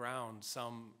on the ground,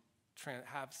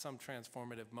 have some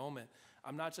transformative moment.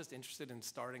 I'm not just interested in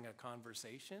starting a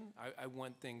conversation. I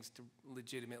want things to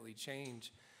legitimately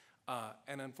change.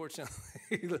 And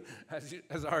unfortunately,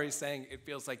 as Ari's saying, it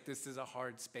feels like this is a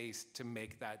hard space to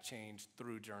make that change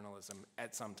through journalism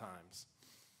at some times.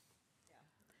 Yeah.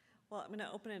 Well, I'm going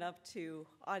to open it up to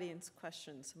audience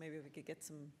questions. So maybe we could get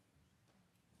some.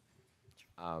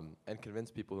 And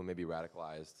convince people who may be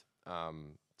radicalized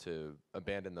to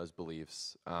abandon those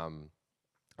beliefs.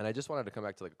 And I just wanted to come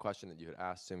back to like a question that you had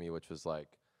asked, Sumi, which was like,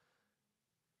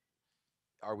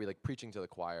 are we like preaching to the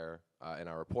choir in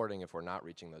our reporting if we're not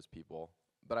reaching those people?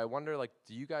 But I wonder, like,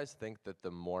 do you guys think that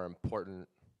the more important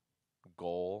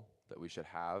goal that we should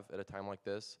have at a time like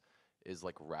this is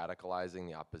like radicalizing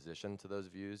the opposition to those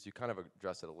views? You kind of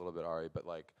addressed it a little bit, Ari, but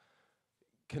like,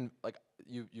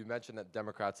 you mentioned that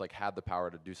Democrats like had the power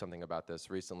to do something about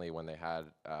this recently when they had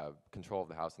control of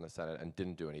the House and the Senate and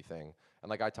didn't do anything. And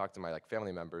like I talked to my like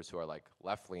family members who are like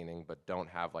left-leaning but don't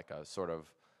have like a sort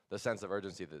of the sense of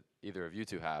urgency that either of you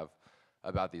two have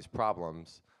about these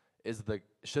problems.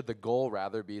 Should the goal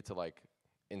rather be to like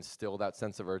instill that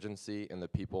sense of urgency in the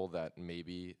people that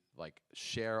maybe like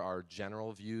share our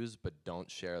general views but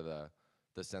don't share the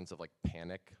sense of like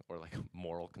panic or like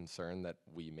moral concern that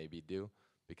we maybe do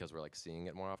because we're like seeing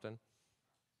it more often?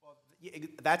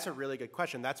 That's a really good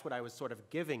question. That's what I was sort of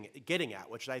getting at,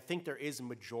 which I think there is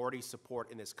majority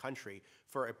support in this country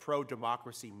for a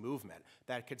pro-democracy movement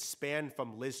that could span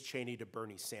from Liz Cheney to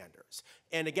Bernie Sanders.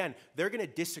 And again, they're going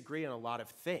to disagree on a lot of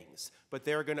things, but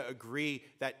they're going to agree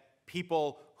that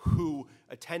people who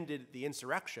attended the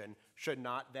insurrection should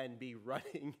not then be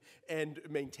running and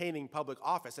maintaining public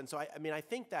office. And so, I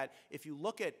think that if you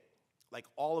look at like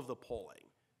all of the polling,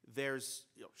 there's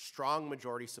strong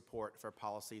majority support for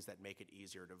policies that make it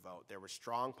easier to vote. There was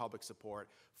strong public support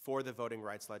for the voting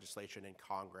rights legislation in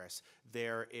Congress.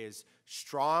 There is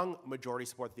strong majority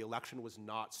support that the election was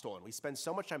not stolen. We spend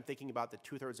so much time thinking about the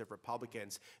 2/3 of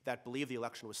Republicans that believe the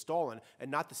election was stolen and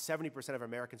not the 70% of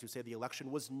Americans who say the election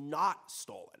was not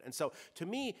stolen. And so to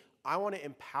me, I want to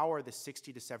empower the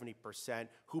 60 to 70%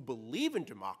 who believe in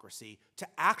democracy to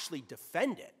actually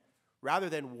defend it rather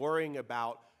than worrying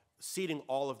about ceding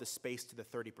all of the space to the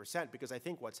 30%, because I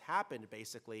think what's happened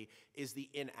basically is the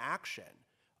inaction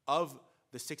of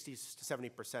the 60 to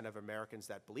 70% of Americans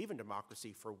that believe in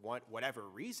democracy for whatever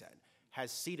reason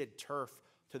has ceded turf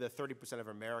to the 30% of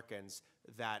Americans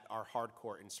that are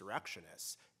hardcore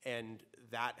insurrectionists, and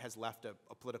that has left a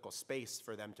political space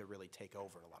for them to really take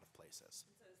over in a lot of places.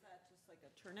 So is that just like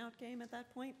a turnout game at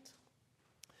that point?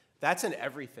 That's an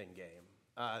everything game.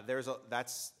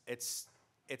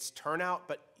 It's turnout,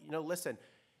 but listen,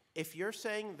 if you're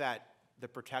saying that the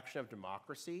protection of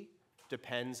democracy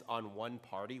depends on one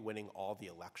party winning all the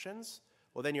elections,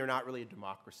 well, then you're not really a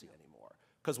democracy anymore.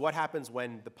 Because what happens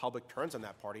when the public turns on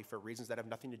that party for reasons that have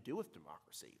nothing to do with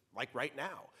democracy? Like right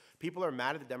now, people are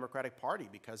mad at the Democratic Party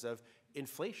because of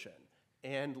inflation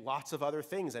and lots of other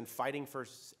things, and fighting for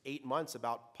 8 months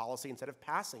about policy instead of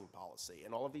passing policy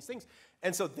and all of these things.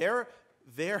 And so they're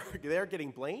getting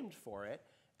blamed for it,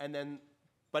 and then,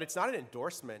 but it's not an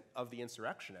endorsement of the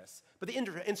insurrectionists. But the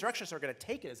insurrectionists are going to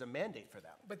take it as a mandate for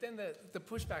them. But then the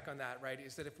pushback on that, right,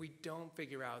 is that if we don't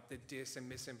figure out the dis and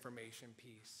misinformation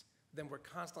piece, then we're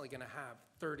constantly going to have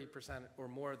 30% or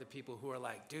more of the people who are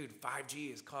like, dude,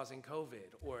 5G is causing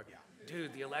COVID, or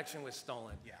dude, the election was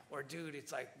stolen, or dude,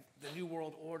 it's like the new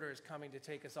world order is coming to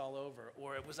take us all over,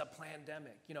 or it was a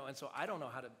pandemic, you know. And so I don't know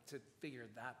how to figure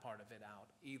that part of it out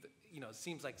either. You know, it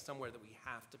seems like somewhere that we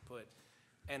have to put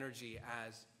energy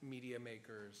as media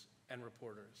makers and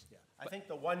reporters. Yeah, I think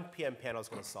the 1 p.m. panel is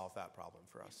going to solve that problem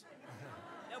for us.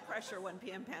 No pressure, 1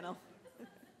 p.m. panel.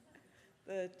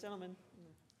 The gentleman in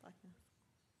the black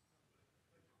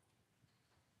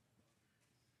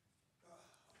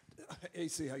mask.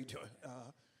 AC, how you doing?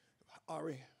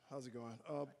 Ari, how's it going?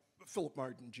 Philip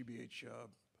Martin, GBH,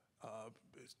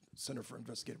 Center for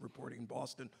Investigative Reporting in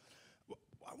Boston.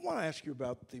 I want to ask you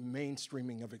about the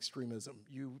mainstreaming of extremism.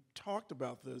 You talked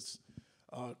about this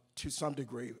to some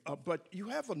degree, but you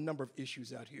have a number of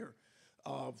issues out here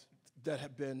that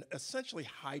have been essentially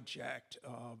hijacked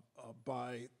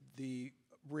by the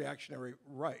reactionary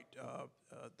right.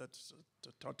 That's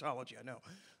a tautology, I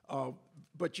know.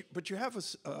 But you have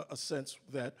a sense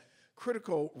that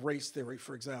critical race theory,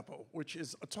 for example, which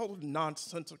is a totally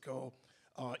nonsensical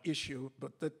issue,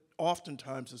 but that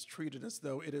oftentimes is treated as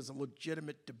though it is a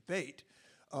legitimate debate,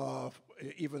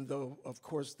 even though, of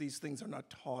course, these things are not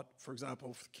taught, for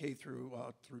example, K through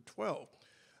 12.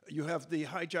 You have the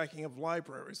hijacking of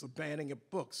libraries, the banning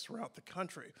of books throughout the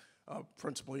country,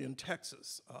 principally in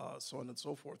Texas, so on and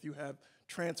so forth. You have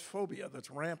transphobia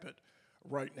that's rampant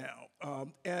right now.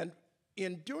 And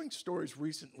in doing stories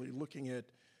recently looking at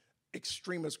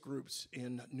extremist groups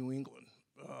in New England,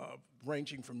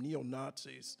 ranging from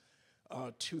neo-Nazis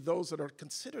to those that are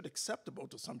considered acceptable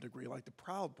to some degree, like the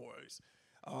Proud Boys,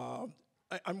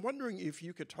 I'm wondering if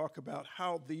you could talk about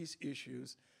how these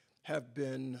issues have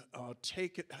been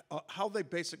taken, how they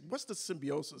what's the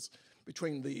symbiosis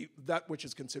between that which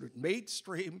is considered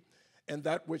mainstream and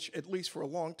that which, at least for a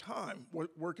long time,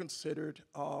 were considered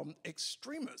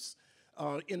extremists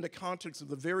in the context of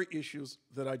the very issues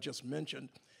that I just mentioned.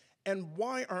 And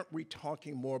why aren't we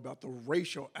talking more about the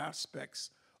racial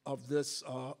aspects of this,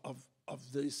 of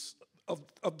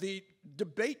the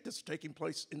debate that's taking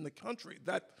place in the country,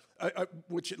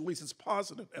 which at least is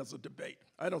positive as a debate?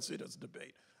 I don't see it as a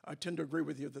debate. I tend to agree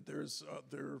with you that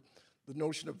the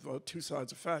notion of two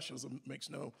sides of fascism makes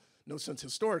no sense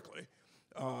historically,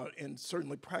 and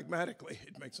certainly pragmatically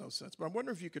it makes no sense. But I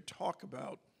wonder if you could talk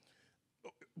about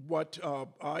what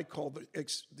I call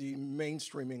the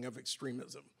mainstreaming of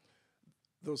extremism,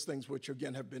 those things which,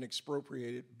 again, have been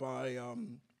expropriated by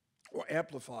or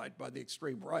amplified by the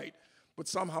extreme right, but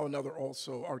somehow or another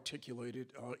also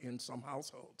articulated in some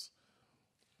households.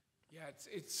 Yeah,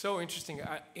 it's so interesting.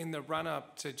 In the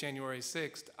run-up to January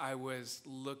 6th, I was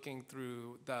looking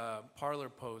through the Parler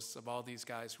posts of all these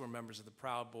guys who were members of the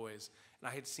Proud Boys, and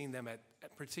I had seen them at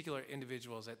particular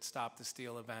individuals at Stop the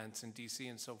Steal events in DC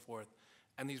and so forth,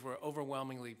 and these were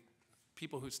overwhelmingly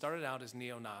people who started out as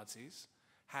neo-Nazis,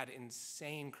 had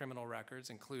insane criminal records,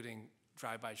 including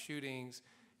drive-by shootings,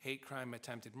 hate crime,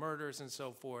 attempted murders, and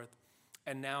so forth,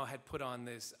 and now had put on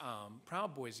this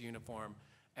Proud Boys uniform.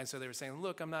 And so they were saying,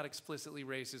 look, I'm not explicitly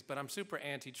racist, but I'm super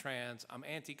anti-trans, I'm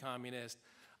anti-communist,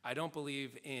 I don't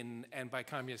believe in, and by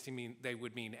communist they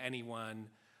would mean anyone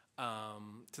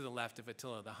to the left of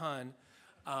Attila the Hun.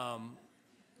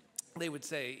 They would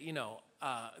say, you know,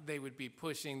 they would be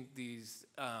pushing these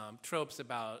tropes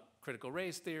about critical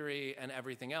race theory and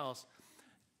everything else.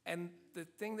 And the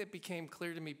thing that became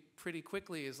clear to me pretty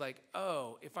quickly is like,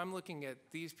 oh, if I'm looking at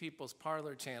these people's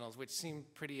Parler channels, which seem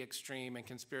pretty extreme and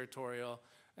conspiratorial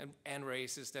and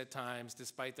racist at times,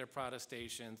 despite their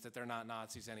protestations that they're not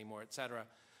Nazis anymore, et cetera,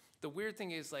 the weird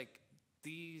thing is like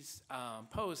these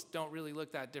posts don't really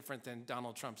look that different than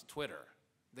Donald Trump's Twitter.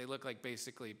 They look like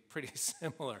basically pretty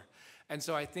similar. And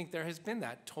so I think there has been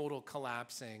that total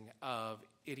collapsing of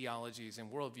ideologies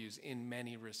and worldviews in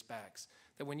many respects.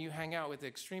 That when you hang out with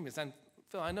extremists, and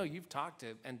Phil, I know you've talked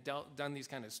to and done these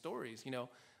kind of stories, you know,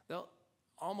 they'll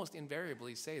almost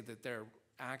invariably say that their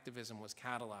activism was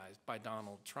catalyzed by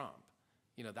Donald Trump.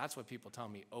 You know, that's what people tell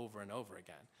me over and over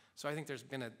again. So I think there's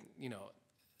been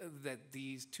that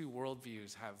these two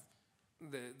worldviews have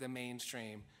the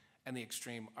mainstream and the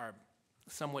extreme are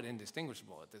somewhat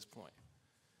indistinguishable at this point.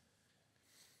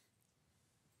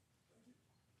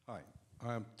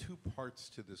 Hi. Two parts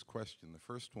to this question. The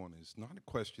first one is not a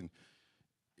question.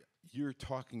 You're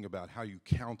talking about how you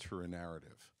counter a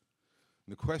narrative.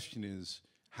 And the question is,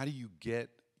 how do you get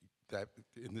that,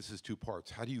 and this is two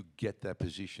parts, how do you get that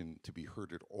position to be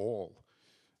heard at all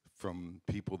from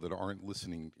people that aren't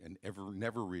listening and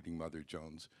never reading Mother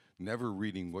Jones, never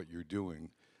reading what you're doing?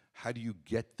 How do you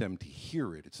get them to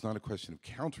hear it? It's not a question of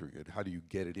countering it. How do you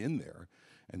get it in there?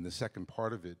 And the second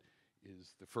part of it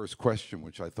is the first question,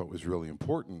 which I thought was really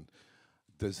important.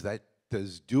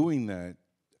 Does doing that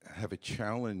have a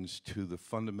challenge to the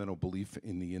fundamental belief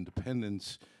in the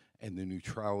independence and the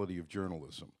neutrality of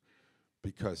journalism?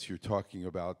 Because you're talking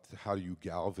about how do you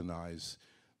galvanize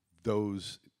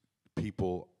those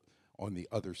people on the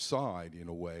other side, in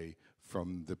a way,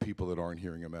 from the people that aren't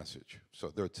hearing a message.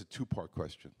 So it's a two-part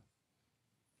question.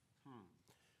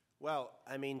 Well,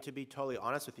 I mean, to be totally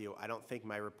honest with you, I don't think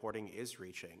my reporting is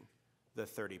reaching the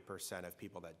 30% of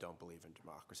people that don't believe in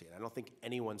democracy. And I don't think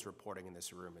anyone's reporting in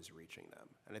this room is reaching them.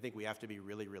 And I think we have to be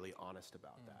really, really honest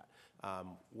about that.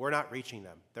 We're not reaching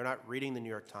them. They're not reading the New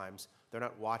York Times. They're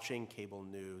not watching cable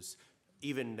news.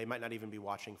 They might not even be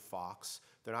watching Fox.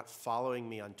 They're not following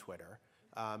me on Twitter.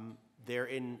 They're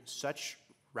in such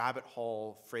rabbit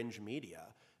hole fringe media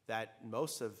that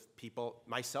most of people,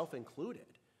 myself included,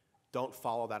 don't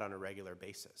follow that on a regular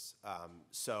basis.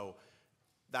 So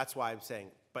that's why I'm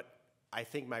saying, but I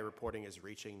think my reporting is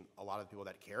reaching a lot of people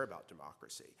that care about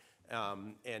democracy.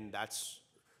 And that's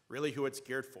really who it's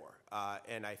geared for.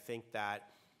 And I think that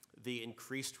the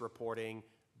increased reporting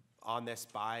on this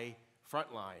by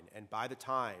Frontline and by the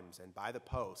Times and by the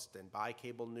Post and by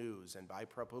cable news and by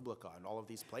ProPublica and all of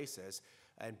these places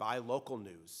and by local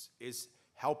news is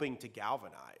helping to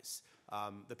galvanize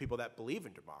the people that believe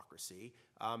in democracy,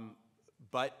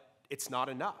 but it's not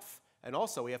enough. And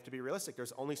also, we have to be realistic.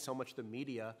 There's only so much the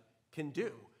media can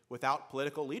do without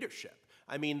political leadership.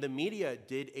 I mean, the media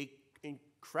did an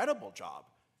incredible job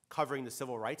covering the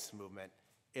civil rights movement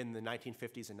in the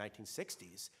 1950s and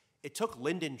 1960s. It took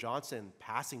Lyndon Johnson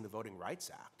passing the Voting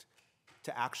Rights Act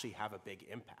to actually have a big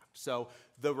impact. So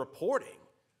the reporting,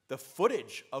 the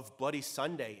footage of Bloody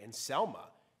Sunday in Selma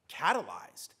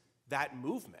catalyzed that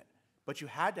movement. But you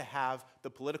had to have the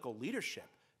political leadership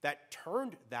that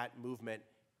turned that movement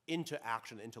into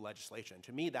action, into legislation.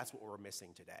 To me, that's what we're missing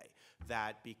today.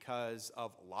 That because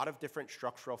of a lot of different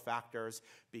structural factors,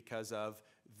 because of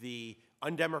the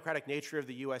undemocratic nature of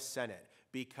the US Senate,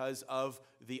 because of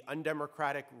the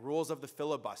undemocratic rules of the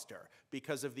filibuster,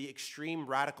 because of the extreme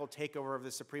radical takeover of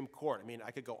the Supreme Court. I mean,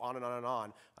 I could go on and on and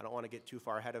on. I don't want to get too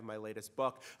far ahead of my latest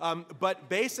book. But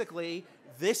basically,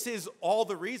 this is all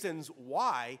the reasons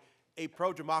why a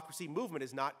pro-democracy movement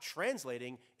is not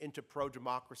translating into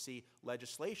pro-democracy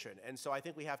legislation. And so I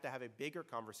think we have to have a bigger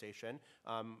conversation,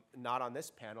 not on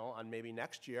this panel, on maybe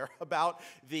next year, about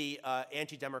the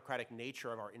anti-democratic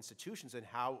nature of our institutions and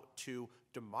how to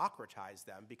democratize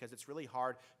them, because it's really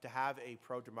hard to have a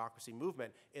pro-democracy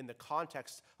movement in the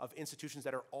context of institutions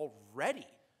that are already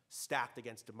stacked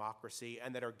against democracy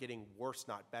and that are getting worse,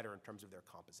 not better, in terms of their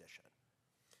composition.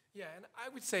 Yeah, and I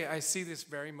would say I see this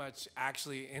very much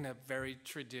actually in a very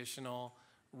traditional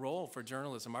role for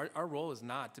journalism. Our role is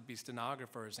not to be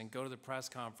stenographers and go to the press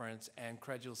conference and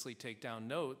credulously take down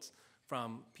notes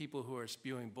from people who are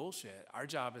spewing bullshit. Our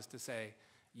job is to say,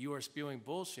 you are spewing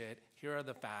bullshit, here are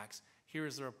the facts, here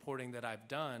is the reporting that I've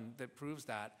done that proves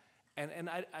that. And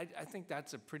I think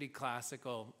that's a pretty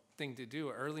classical thing to do.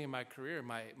 Early in my career,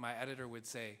 my editor would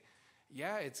say,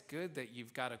 yeah, it's good that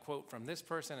you've got a quote from this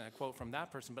person and a quote from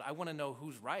that person, but I want to know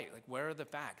who's right. Like, where are the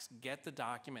facts? Get the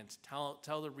documents.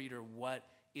 Tell the reader what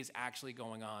is actually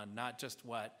going on, not just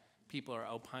what people are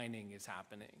opining is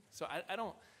happening. So I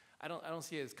don't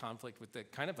see it as conflict with the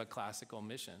kind of a classical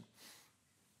mission.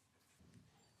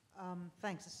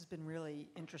 Thanks. This has been really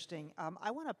interesting.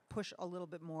 I want to push a little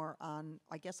bit more on,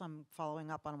 I guess I'm following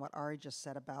up on what Ari just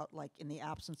said about, like, in the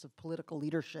absence of political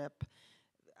leadership.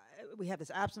 We have this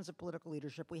absence of political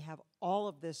leadership. We have all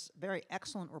of this very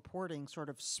excellent reporting sort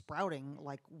of sprouting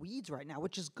like weeds right now,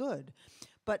 which is good.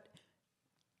 But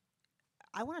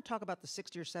I want to talk about the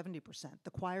 60 or 70%,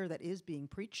 the choir that is being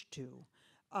preached to.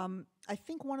 I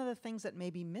think one of the things that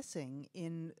may be missing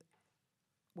in,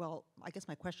 well, I guess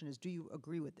my question is, do you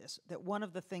agree with this? That one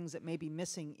of the things that may be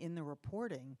missing in the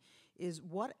reporting is,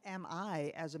 what am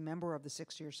I, as a member of the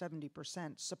 60 or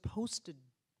 70%, supposed to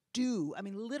do? I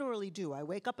mean, literally do. I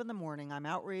wake up in the morning, I'm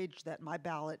outraged that my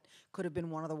ballot could have been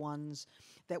one of the ones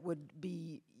that would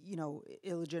be, you know,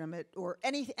 illegitimate, or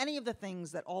any of the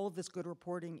things that all of this good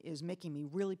reporting is making me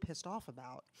really pissed off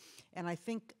about. And I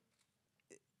think,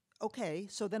 okay,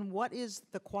 so then what is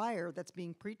the choir that's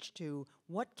being preached to?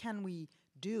 What can we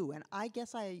do. And I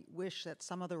guess I wish that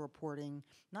some of the reporting,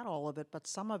 not all of it, but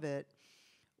some of it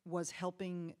was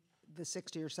helping the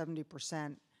 60 or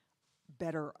 70%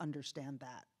 better understand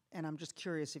that. And I'm just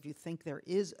curious if you think there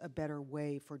is a better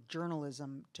way for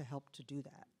journalism to help to do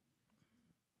that.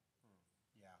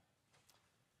 Yeah.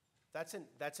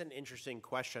 That's an interesting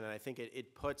question, and I think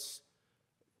it puts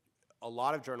a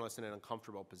lot of journalists in an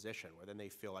uncomfortable position where then they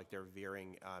feel like they're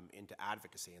veering into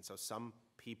advocacy. And so some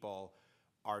people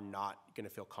are not going to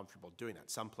feel comfortable doing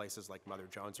that. Some places like Mother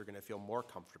Jones are going to feel more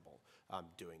comfortable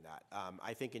doing that.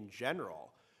 I think in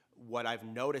general, what I've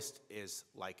noticed is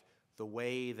like the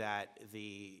way that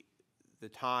the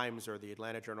Times or the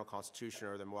Atlanta Journal-Constitution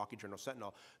or the Milwaukee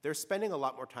Journal-Sentinel, they're spending a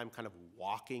lot more time kind of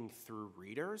walking through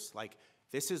readers. Like,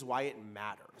 this is why it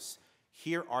matters.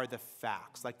 Here are the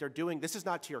facts. Like they're doing, this is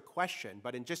not to your question,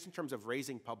 but in terms of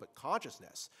raising public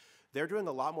consciousness, they're doing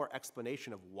a lot more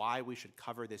explanation of why we should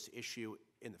cover this issue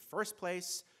in the first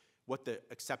place, what the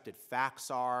accepted facts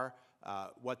are,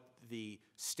 what the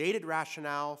stated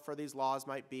rationale for these laws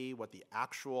might be, what the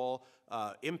actual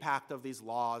impact of these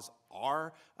laws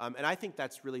are. And I think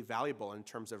that's really valuable in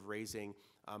terms of raising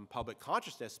public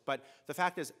consciousness. But the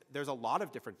fact is, there's a lot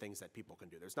of different things that people can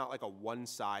do. There's not like a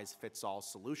one-size-fits-all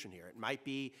solution here. It might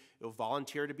be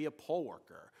volunteer to be a poll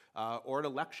worker or an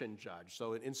election judge,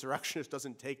 so an insurrectionist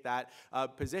doesn't take that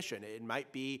position. It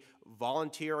might be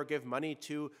volunteer or give money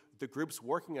to the groups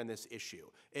working on this issue.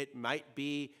 It might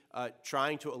be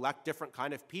trying to elect different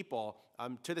kind of people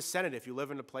to the Senate if you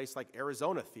live in a place like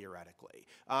Arizona, theoretically.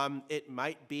 It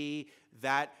might be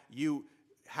that you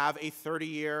have a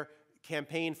 30-year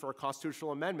campaign for a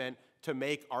constitutional amendment to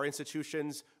make our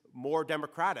institutions more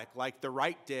democratic, like the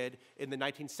right did in the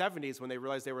 1970s when they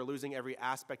realized they were losing every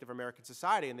aspect of American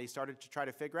society, and they started to try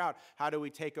to figure out, how do we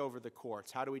take over the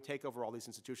courts? How do we take over all these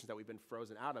institutions that we've been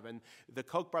frozen out of? And the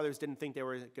Koch brothers didn't think they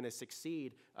were going to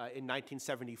succeed in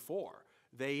 1974.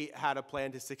 They had a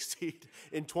plan to succeed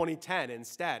in 2010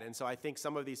 instead. And so I think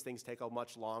some of these things take a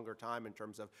much longer time in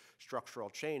terms of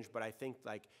structural change, but I think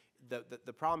like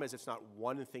the problem is it's not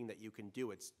one thing that you can do.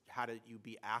 It's how do you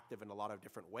be active in a lot of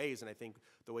different ways. And I think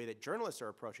the way that journalists are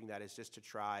approaching that is just to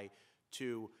try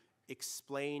to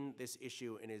explain this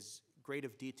issue in as great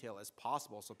of detail as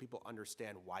possible so people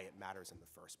understand why it matters in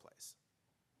the first place.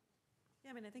 Yeah,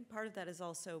 I mean, I think part of that is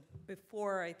also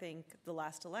before, I think, the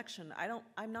last election,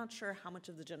 I'm not sure how much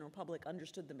of the general public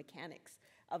understood the mechanics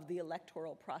of the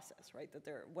electoral process, right?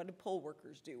 What do poll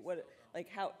workers do?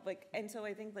 And so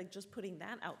I think like just putting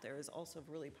that out there is also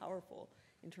really powerful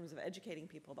in terms of educating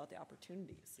people about the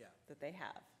opportunities that they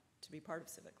have to be part of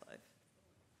civic life.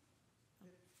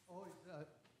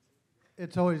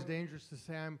 It's always dangerous to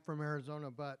say I'm from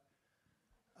Arizona, but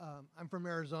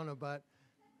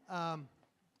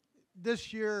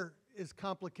this year is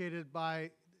complicated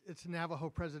by it's Navajo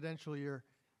presidential year,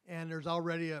 and there's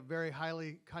already a very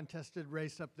highly contested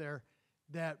race up there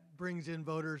that brings in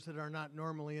voters that are not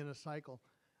normally in a cycle.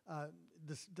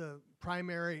 The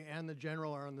primary and the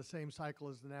general are on the same cycle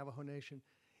as the Navajo Nation,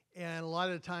 and a lot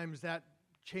of times that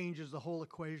changes the whole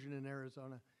equation in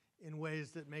Arizona in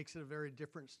ways that makes it a very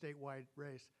different statewide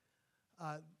race.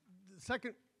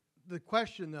 The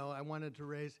question, though, I wanted to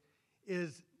raise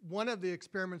is one of the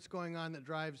experiments going on that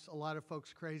drives a lot of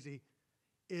folks crazy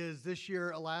is this year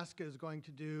Alaska is going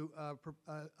to do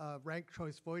ranked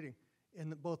choice voting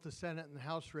in both the Senate and the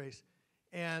House race.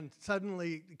 And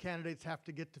suddenly the candidates have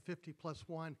to get to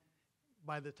 50+1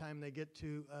 by the time they get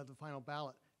to the final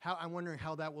ballot. I'm wondering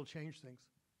how that will change things.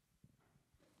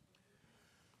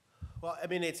 Well, I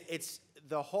mean, it's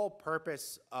the whole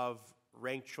purpose of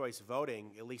ranked choice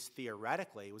voting, at least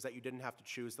theoretically, was that you didn't have to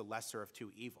choose the lesser of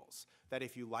two evils. That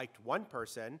if you liked one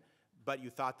person, but you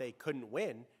thought they couldn't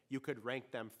win, you could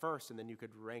rank them first, and then you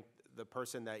could rank the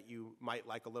person that you might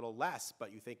like a little less,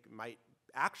 but you think might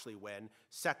actually win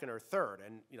second or third.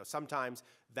 And sometimes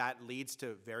that leads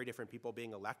to very different people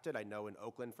being elected. I know in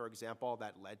Oakland, for example,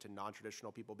 that led to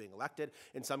non-traditional people being elected.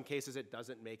 In some cases, it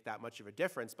doesn't make that much of a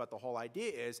difference, but the whole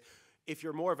idea is if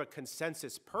you're more of a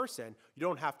consensus person, you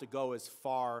don't have to go as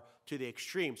far to the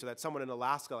extreme, so that someone in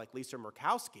Alaska like Lisa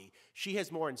Murkowski, she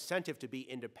has more incentive to be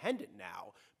independent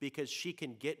now because she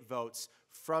can get votes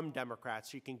from Democrats,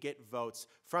 she can get votes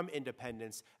from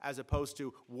independents, as opposed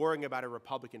to worrying about a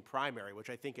Republican primary, which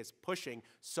I think is pushing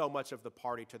so much of the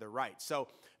party to the right. So,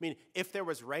 I mean, if there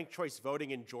was ranked choice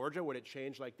voting in Georgia, would it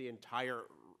change like the entire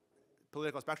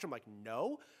political spectrum? Like,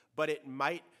 no, but it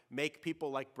might make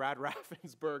people like Brad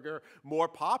Raffensperger more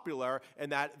popular,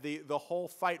 and that the whole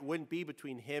fight wouldn't be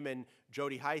between him and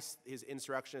Jody Heiss, his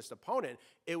insurrectionist opponent.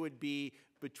 It would be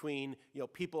between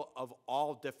people of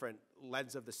all different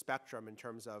lens of the spectrum in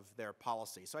terms of their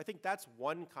policy. So I think that's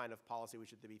one kind of policy we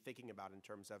should be thinking about in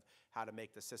terms of how to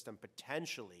make the system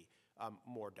potentially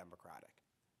more democratic.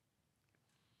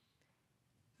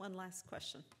 One last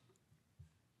question.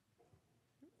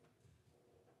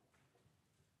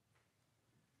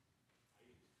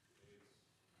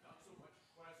 Not so much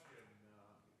question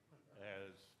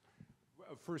as,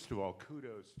 first of all,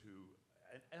 kudos to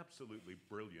an absolutely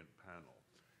brilliant panel.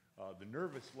 The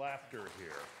nervous laughter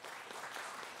here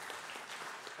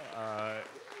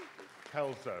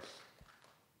tells us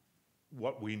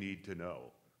what we need to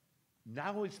know.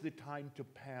 Now is the time to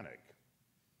panic.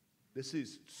 This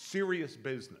is serious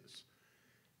business.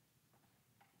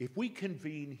 If we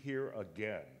convene here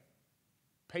again,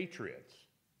 patriots,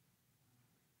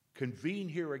 convene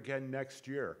here again next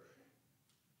year,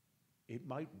 it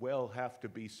might well have to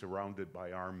be surrounded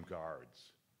by armed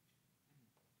guards.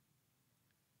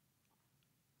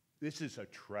 This is a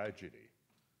tragedy,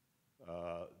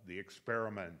 the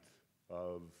experiment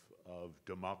of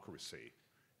democracy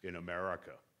in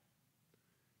America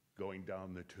going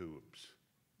down the tubes.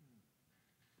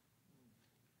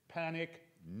 Panic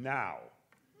now.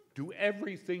 Do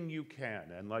everything you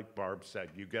can. And like Barb said,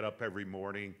 you get up every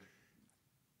morning.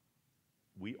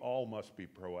 We all must be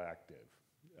proactive.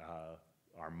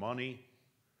 Our money,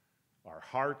 our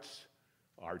hearts,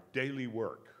 our daily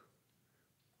work.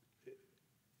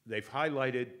 They've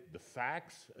highlighted the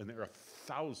facts, and there are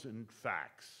 1,000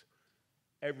 facts.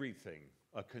 Everything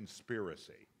a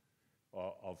conspiracy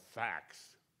of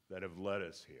facts that have led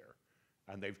us here.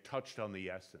 And they've touched on the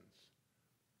essence.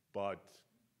 But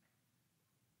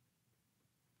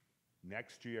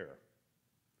next year,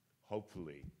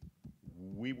 hopefully,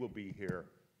 we will be here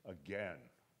again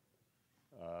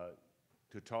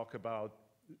to talk about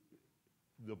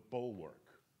the bulwark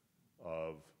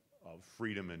of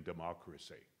freedom and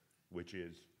democracy, which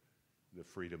is the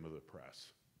freedom of the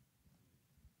press.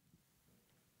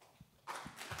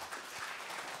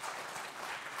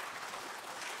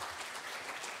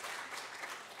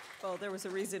 Well, there was a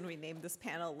reason we named this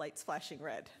panel Lights Flashing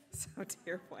Red, so to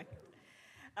your point.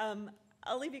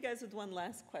 I'll leave you guys with one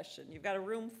last question. You've got a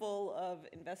room full of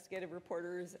investigative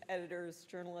reporters, editors,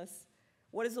 journalists.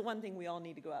 What is the one thing we all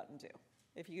need to go out and do?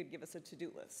 If you could give us a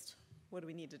to-do list, what do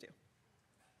we need to do?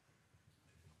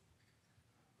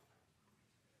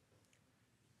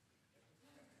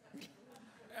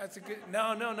 That's a good,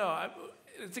 no.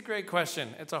 It's a great question.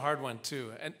 It's a hard one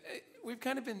too. And we've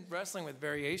kind of been wrestling with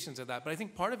variations of that, but I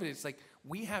think part of it is like,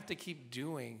 we have to keep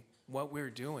doing what we're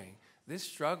doing. This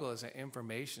struggle is an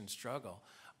information struggle.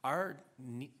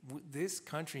 This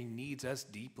country needs us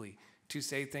deeply to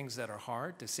say things that are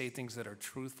hard, to say things that are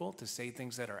truthful, to say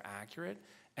things that are accurate,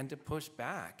 and to push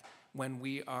back when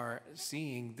we are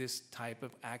seeing this type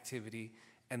of activity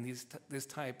and this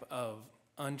type of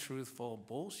untruthful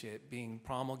bullshit being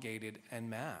promulgated en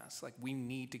masse. Like, we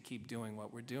need to keep doing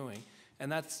what we're doing.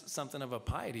 And that's something of a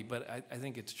piety, but I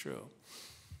think it's true.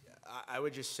 I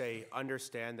would just say,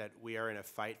 understand that we are in a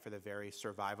fight for the very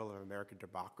survival of American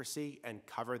democracy, and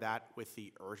cover that with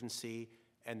the urgency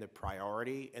and the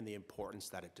priority and the importance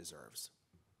that it deserves.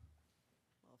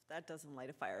 Well, if that doesn't light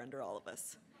a fire under all of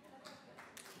us.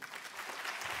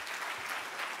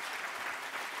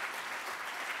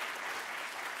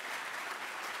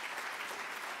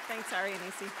 Thanks, Ari and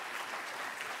AC.